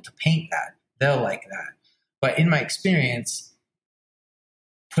being able to paint that, they'll like that. But in my experience,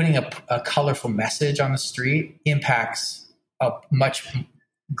 putting a colorful message on the street impacts a much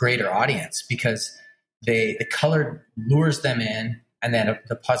greater audience, because the color lures them in, and then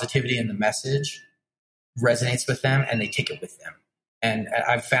the positivity in the message resonates with them, and they take it with them. And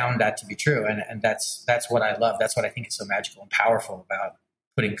I've found that to be true. And that's what I love. That's what I think is so magical and powerful about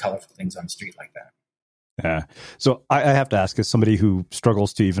putting colorful things on the street like that. Yeah. So I have to ask, as somebody who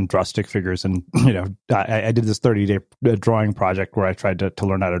struggles to even draw stick figures, and, I did this 30-day drawing project where I tried to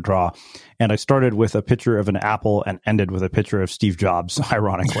learn how to draw. And I started with a picture of an apple and ended with a picture of Steve Jobs,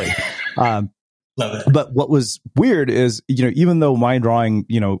 ironically. Love it. But what was weird is, even though my drawing,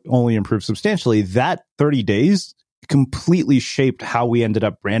 only improved substantially, that 30 days completely shaped how we ended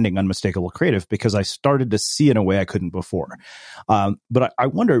up branding Unmistakable Creative, because I started to see in a way I couldn't before. But I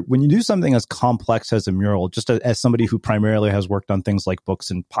wonder, when you do something as complex as a mural, just as somebody who primarily has worked on things like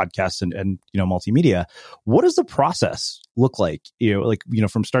books and podcasts and multimedia, what does the process look like?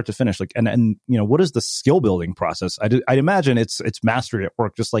 From start to finish, and what is the skill building process? I'd imagine it's mastery at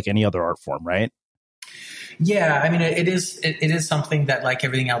work, just like any other art form, right? Yeah, I mean, it is something that, like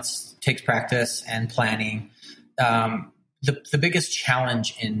everything else, takes practice and planning. The biggest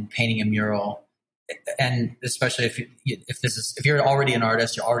challenge in painting a mural, and especially if you're already an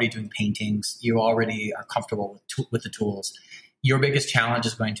artist, you're already doing paintings, you already are comfortable with the tools, your biggest challenge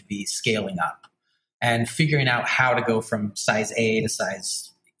is going to be scaling up and figuring out how to go from size A to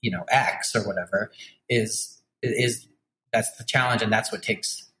size X or whatever is that's the challenge, and that's what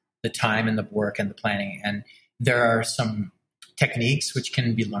takes the time and the work and the planning. And there are some techniques which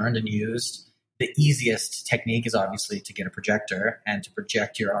can be learned and used. The easiest technique is obviously to get a projector and to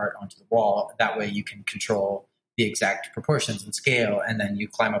project your art onto the wall. That way you can control the exact proportions and scale, and then you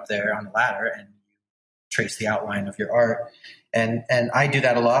climb up there on the ladder and you trace the outline of your art. And I do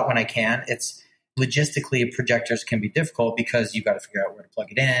that a lot when I can. It's logistically, projectors can be difficult because you've got to figure out where to plug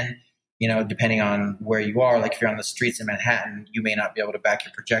it in. Depending on where you are, like if you're on the streets in Manhattan, you may not be able to back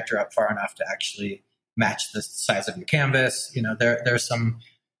your projector up far enough to actually match the size of your canvas. There's some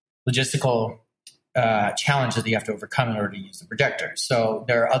logistical challenge that you have to overcome in order to use the projector. So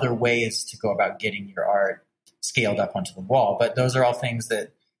there are other ways to go about getting your art scaled up onto the wall, but those are all things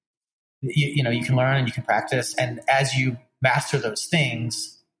that you can learn and you can practice. And as you master those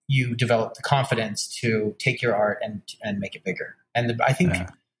things, you develop the confidence to take your art and make it bigger. And I think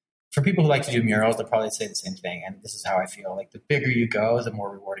for people who like to do murals, they'll probably say the same thing. And this is how I feel. Like, the bigger you go, the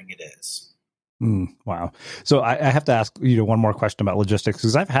more rewarding it is. Wow. So I have to ask one more question about logistics,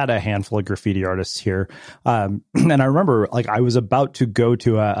 because I've had a handful of graffiti artists here. And I remember, I was about to go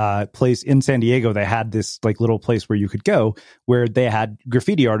to a place in San Diego. They had this little place where you could go, where they had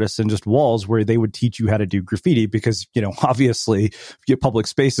graffiti artists and just walls where they would teach you how to do graffiti, because, obviously public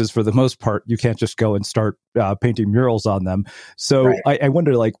spaces, for the most part, you can't just go and start painting murals on them. So right. I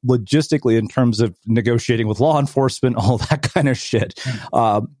wonder, logistically, in terms of negotiating with law enforcement, all that kind of shit,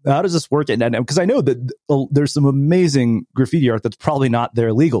 how does this work? And because I know that there's some amazing graffiti art that's probably not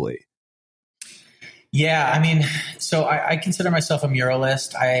there legally. Yeah, I mean, so I consider myself a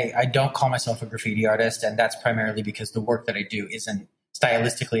muralist. I don't call myself a graffiti artist, and that's primarily because the work that I do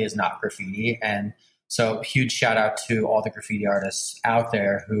stylistically is not graffiti. And so huge shout out to all the graffiti artists out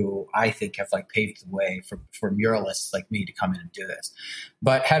there who I think have paved the way for muralists like me to come in and do this.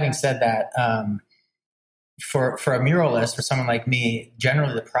 But having said that, for a muralist, for someone like me,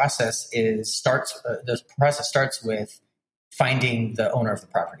 generally the process starts with finding the owner of the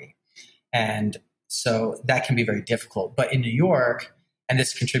property. And so that can be very difficult. But in New York, and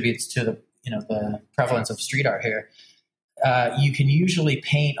this contributes to the prevalence of street art here, you can usually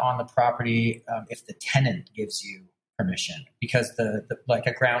paint on the property if the tenant gives you permission, because the like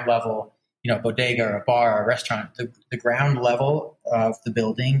a ground level, bodega or a bar or a restaurant, the ground level of the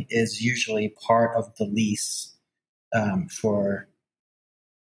building is usually part of the lease for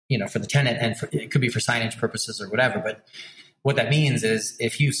the tenant, and it could be for signage purposes or whatever. But what that means is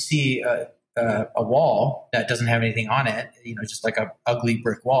if you see a wall that doesn't have anything on it, just like a ugly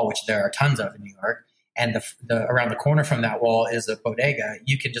brick wall, which there are tons of in New York, and the around the corner from that wall is a bodega,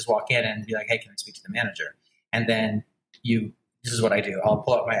 you can just walk in and be like, hey, can I speak to the manager? And then this is what I do. I'll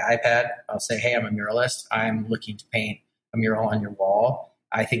pull out my iPad. I'll say, hey, I'm a muralist. I'm looking to paint a mural on your wall.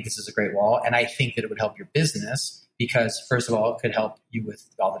 I think this is a great wall. And I think that it would help your business because, first of all, it could help you with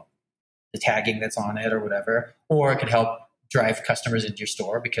all the tagging that's on it or whatever, or it could help drive customers into your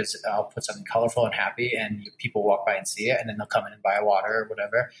store because I'll put something colorful and happy and people walk by and see it and then they'll come in and buy a water or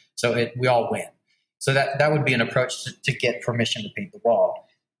whatever. So we all win. So that would be an approach to get permission to paint the wall.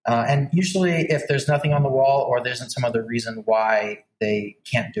 And usually if there's nothing on the wall or there isn't some other reason why they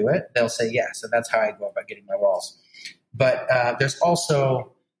can't do it, they'll say yes. And that's how I go about getting my walls. But there's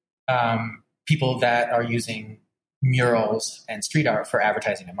also people that are using murals and street art for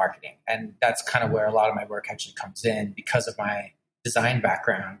advertising and marketing. And that's kind of where a lot of my work actually comes in. Because of my design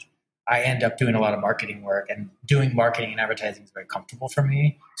background, I end up doing a lot of marketing work, and doing marketing and advertising is very comfortable for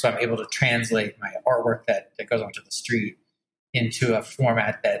me. So I'm able to translate my artwork that goes onto the street into a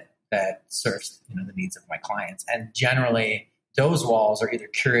format that serves the needs of my clients. And generally, those walls are either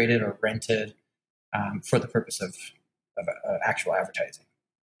curated or rented for the purpose of actual advertising.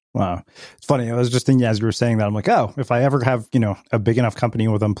 Wow. It's funny. I was just thinking as you were saying that, I'm like, oh, if I ever have, a big enough company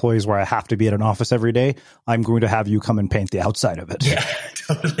with employees where I have to be at an office every day, I'm going to have you come and paint the outside of it. Yeah,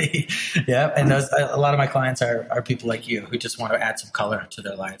 totally. Yeah. And a lot of my clients are people like you who just want to add some color to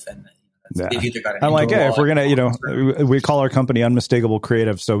their life. And they've either got an I'm like, hey, if we're going to, we call our company Unmistakable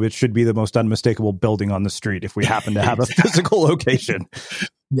Creative. So it should be the most unmistakable building on the street if we happen to have a physical location.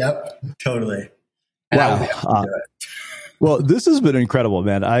 Yep, totally. Wow. Well, this has been incredible,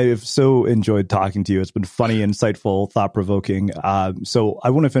 man. I have so enjoyed talking to you. It's been funny, insightful, thought-provoking. So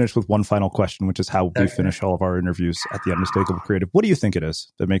I want to finish with one final question, which is how we finish all of our interviews at the Unmistakable Creative. What do you think it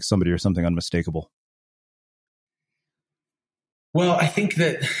is that makes somebody or something unmistakable? Well, I think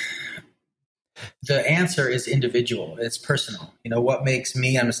that the answer is individual. It's personal. What makes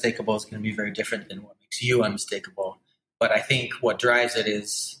me unmistakable is going to be very different than what makes you unmistakable. But I think what drives it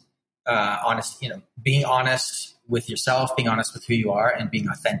is honest, being honest with yourself, being honest with who you are, and being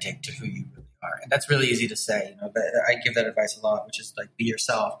authentic to who you really are. And that's really easy to say. But I give that advice a lot, which is like, be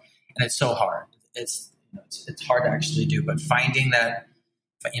yourself. And it's so hard. It's hard to actually do. But finding that,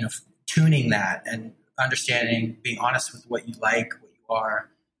 tuning that, and understanding, being honest with what you like, what you are,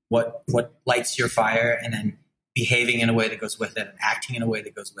 what lights your fire, and then behaving in a way that goes with it and acting in a way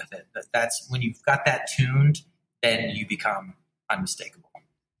that goes with it. That's when you've got that tuned, then you become unmistakable.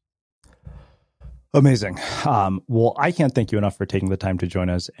 Amazing. Well, I can't thank you enough for taking the time to join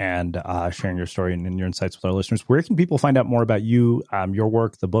us and sharing your story and your insights with our listeners. Where can people find out more about you, your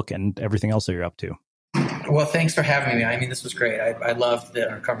work, the book, and everything else that you're up to? Well, thanks for having me. I mean, this was great. I loved that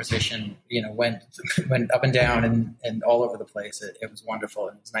our conversation, went up and down and all over the place. It was wonderful.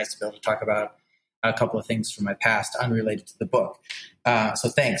 And it was nice to be able to talk about a couple of things from my past unrelated to the book. So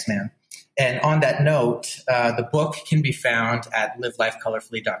thanks, man. And on that note, the book can be found at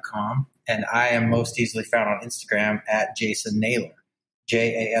livelifecolorfully.com. And I am most easily found on Instagram at Jason Naylor,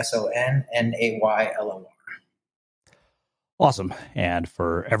 JasonNaylor. Awesome. And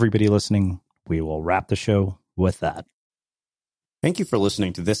for everybody listening, we will wrap the show with that. Thank you for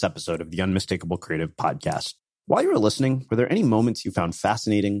listening to this episode of the Unmistakable Creative Podcast. While you were listening, were there any moments you found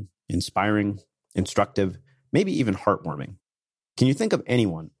fascinating, inspiring, instructive, maybe even heartwarming? Can you think of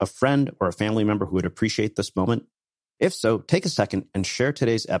anyone, a friend or a family member who would appreciate this moment? If so, take a second and share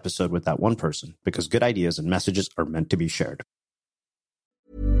today's episode with that one person, because good ideas and messages are meant to be shared.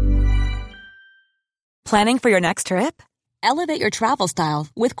 Planning for your next trip? Elevate your travel style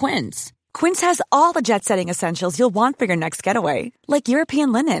with Quince. Quince has all the jet-setting essentials you'll want for your next getaway, like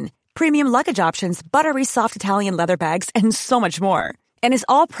European linen, premium luggage options, buttery soft Italian leather bags, and so much more. And is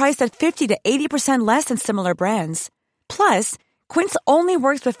all priced at 50 to 80% less than similar brands. Plus, Quince only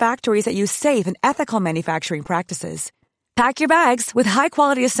works with factories that use safe and ethical manufacturing practices. Pack your bags with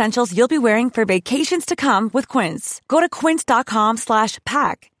high-quality essentials you'll be wearing for vacations to come with Quince. Go to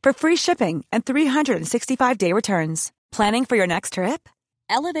quince.com/pack for free shipping and 365-day returns. Planning for your next trip?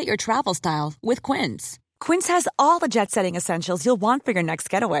 Elevate your travel style with Quince. Quince has all the jet-setting essentials you'll want for your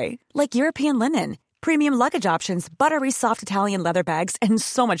next getaway, like European linen, premium luggage options, buttery soft Italian leather bags, and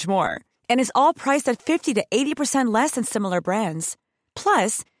so much more. And is all priced at 50 to 80% less than similar brands.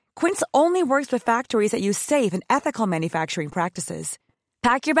 Plus, Quince only works with factories that use safe and ethical manufacturing practices.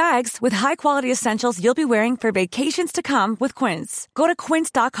 Pack your bags with high-quality essentials you'll be wearing for vacations to come with Quince. Go to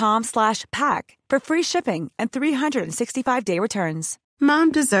quince.com/pack for free shipping and 365-day returns.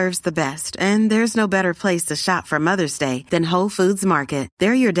 Mom deserves the best, and there's no better place to shop for Mother's Day than Whole Foods Market.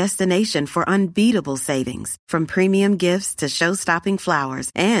 They're your destination for unbeatable savings, from premium gifts to show-stopping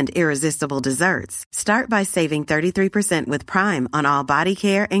flowers and irresistible desserts. Start by saving 33% with Prime on all body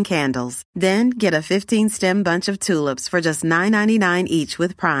care and candles. Then get a 15-stem bunch of tulips for just $9.99 each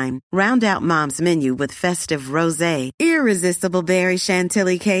with Prime. Round out Mom's menu with festive rosé, irresistible berry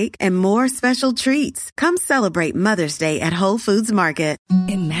chantilly cake, and more special treats. Come celebrate Mother's Day at Whole Foods Market.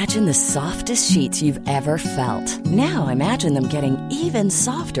 Imagine the softest sheets you've ever felt. Now imagine them getting even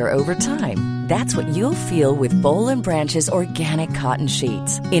softer over time. That's what you'll feel with Boll & Branch's organic cotton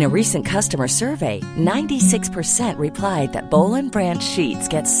sheets. In a recent customer survey, 96% replied that Boll & Branch sheets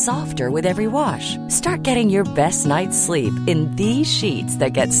get softer with every wash. Start getting your best night's sleep in these sheets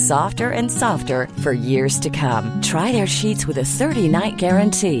that get softer and softer for years to come. Try their sheets with a 30-night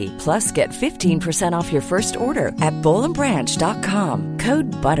guarantee. Plus, get 15% off your first order at bollandbranch.com.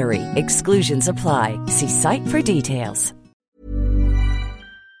 Code BUTTERY. Exclusions apply. See site for details.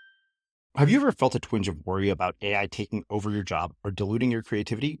 Have you ever felt a twinge of worry about AI taking over your job or diluting your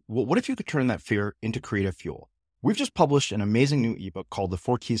creativity? Well, what if you could turn that fear into creative fuel? We've just published an amazing new ebook called The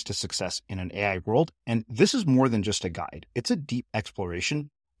 4 Keys to Success in an AI World, and this is more than just a guide. It's a deep exploration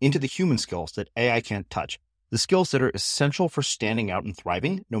into the human skills that AI can't touch, the skills that are essential for standing out and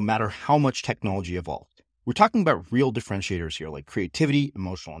thriving no matter how much technology evolves. We're talking about real differentiators here like creativity,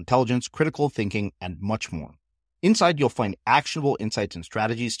 emotional intelligence, critical thinking, and much more. Inside, you'll find actionable insights and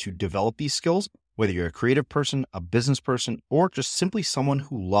strategies to develop these skills, whether you're a creative person, a business person, or just simply someone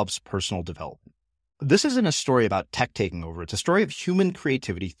who loves personal development. This isn't a story about tech taking over. It's a story of human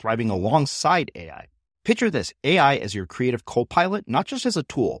creativity thriving alongside AI. Picture this, AI as your creative co-pilot, not just as a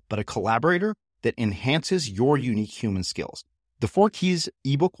tool, but a collaborator that enhances your unique human skills. The 4 Keys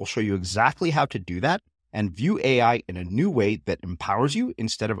ebook will show you exactly how to do that and view AI in a new way that empowers you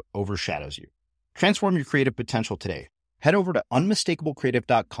instead of overshadows you. Transform your creative potential today. Head over to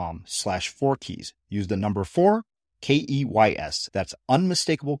unmistakablecreative.com/4keys. Use the number 4, KEYS. That's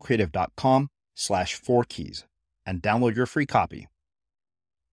unmistakablecreative.com/4keys and download your free copy.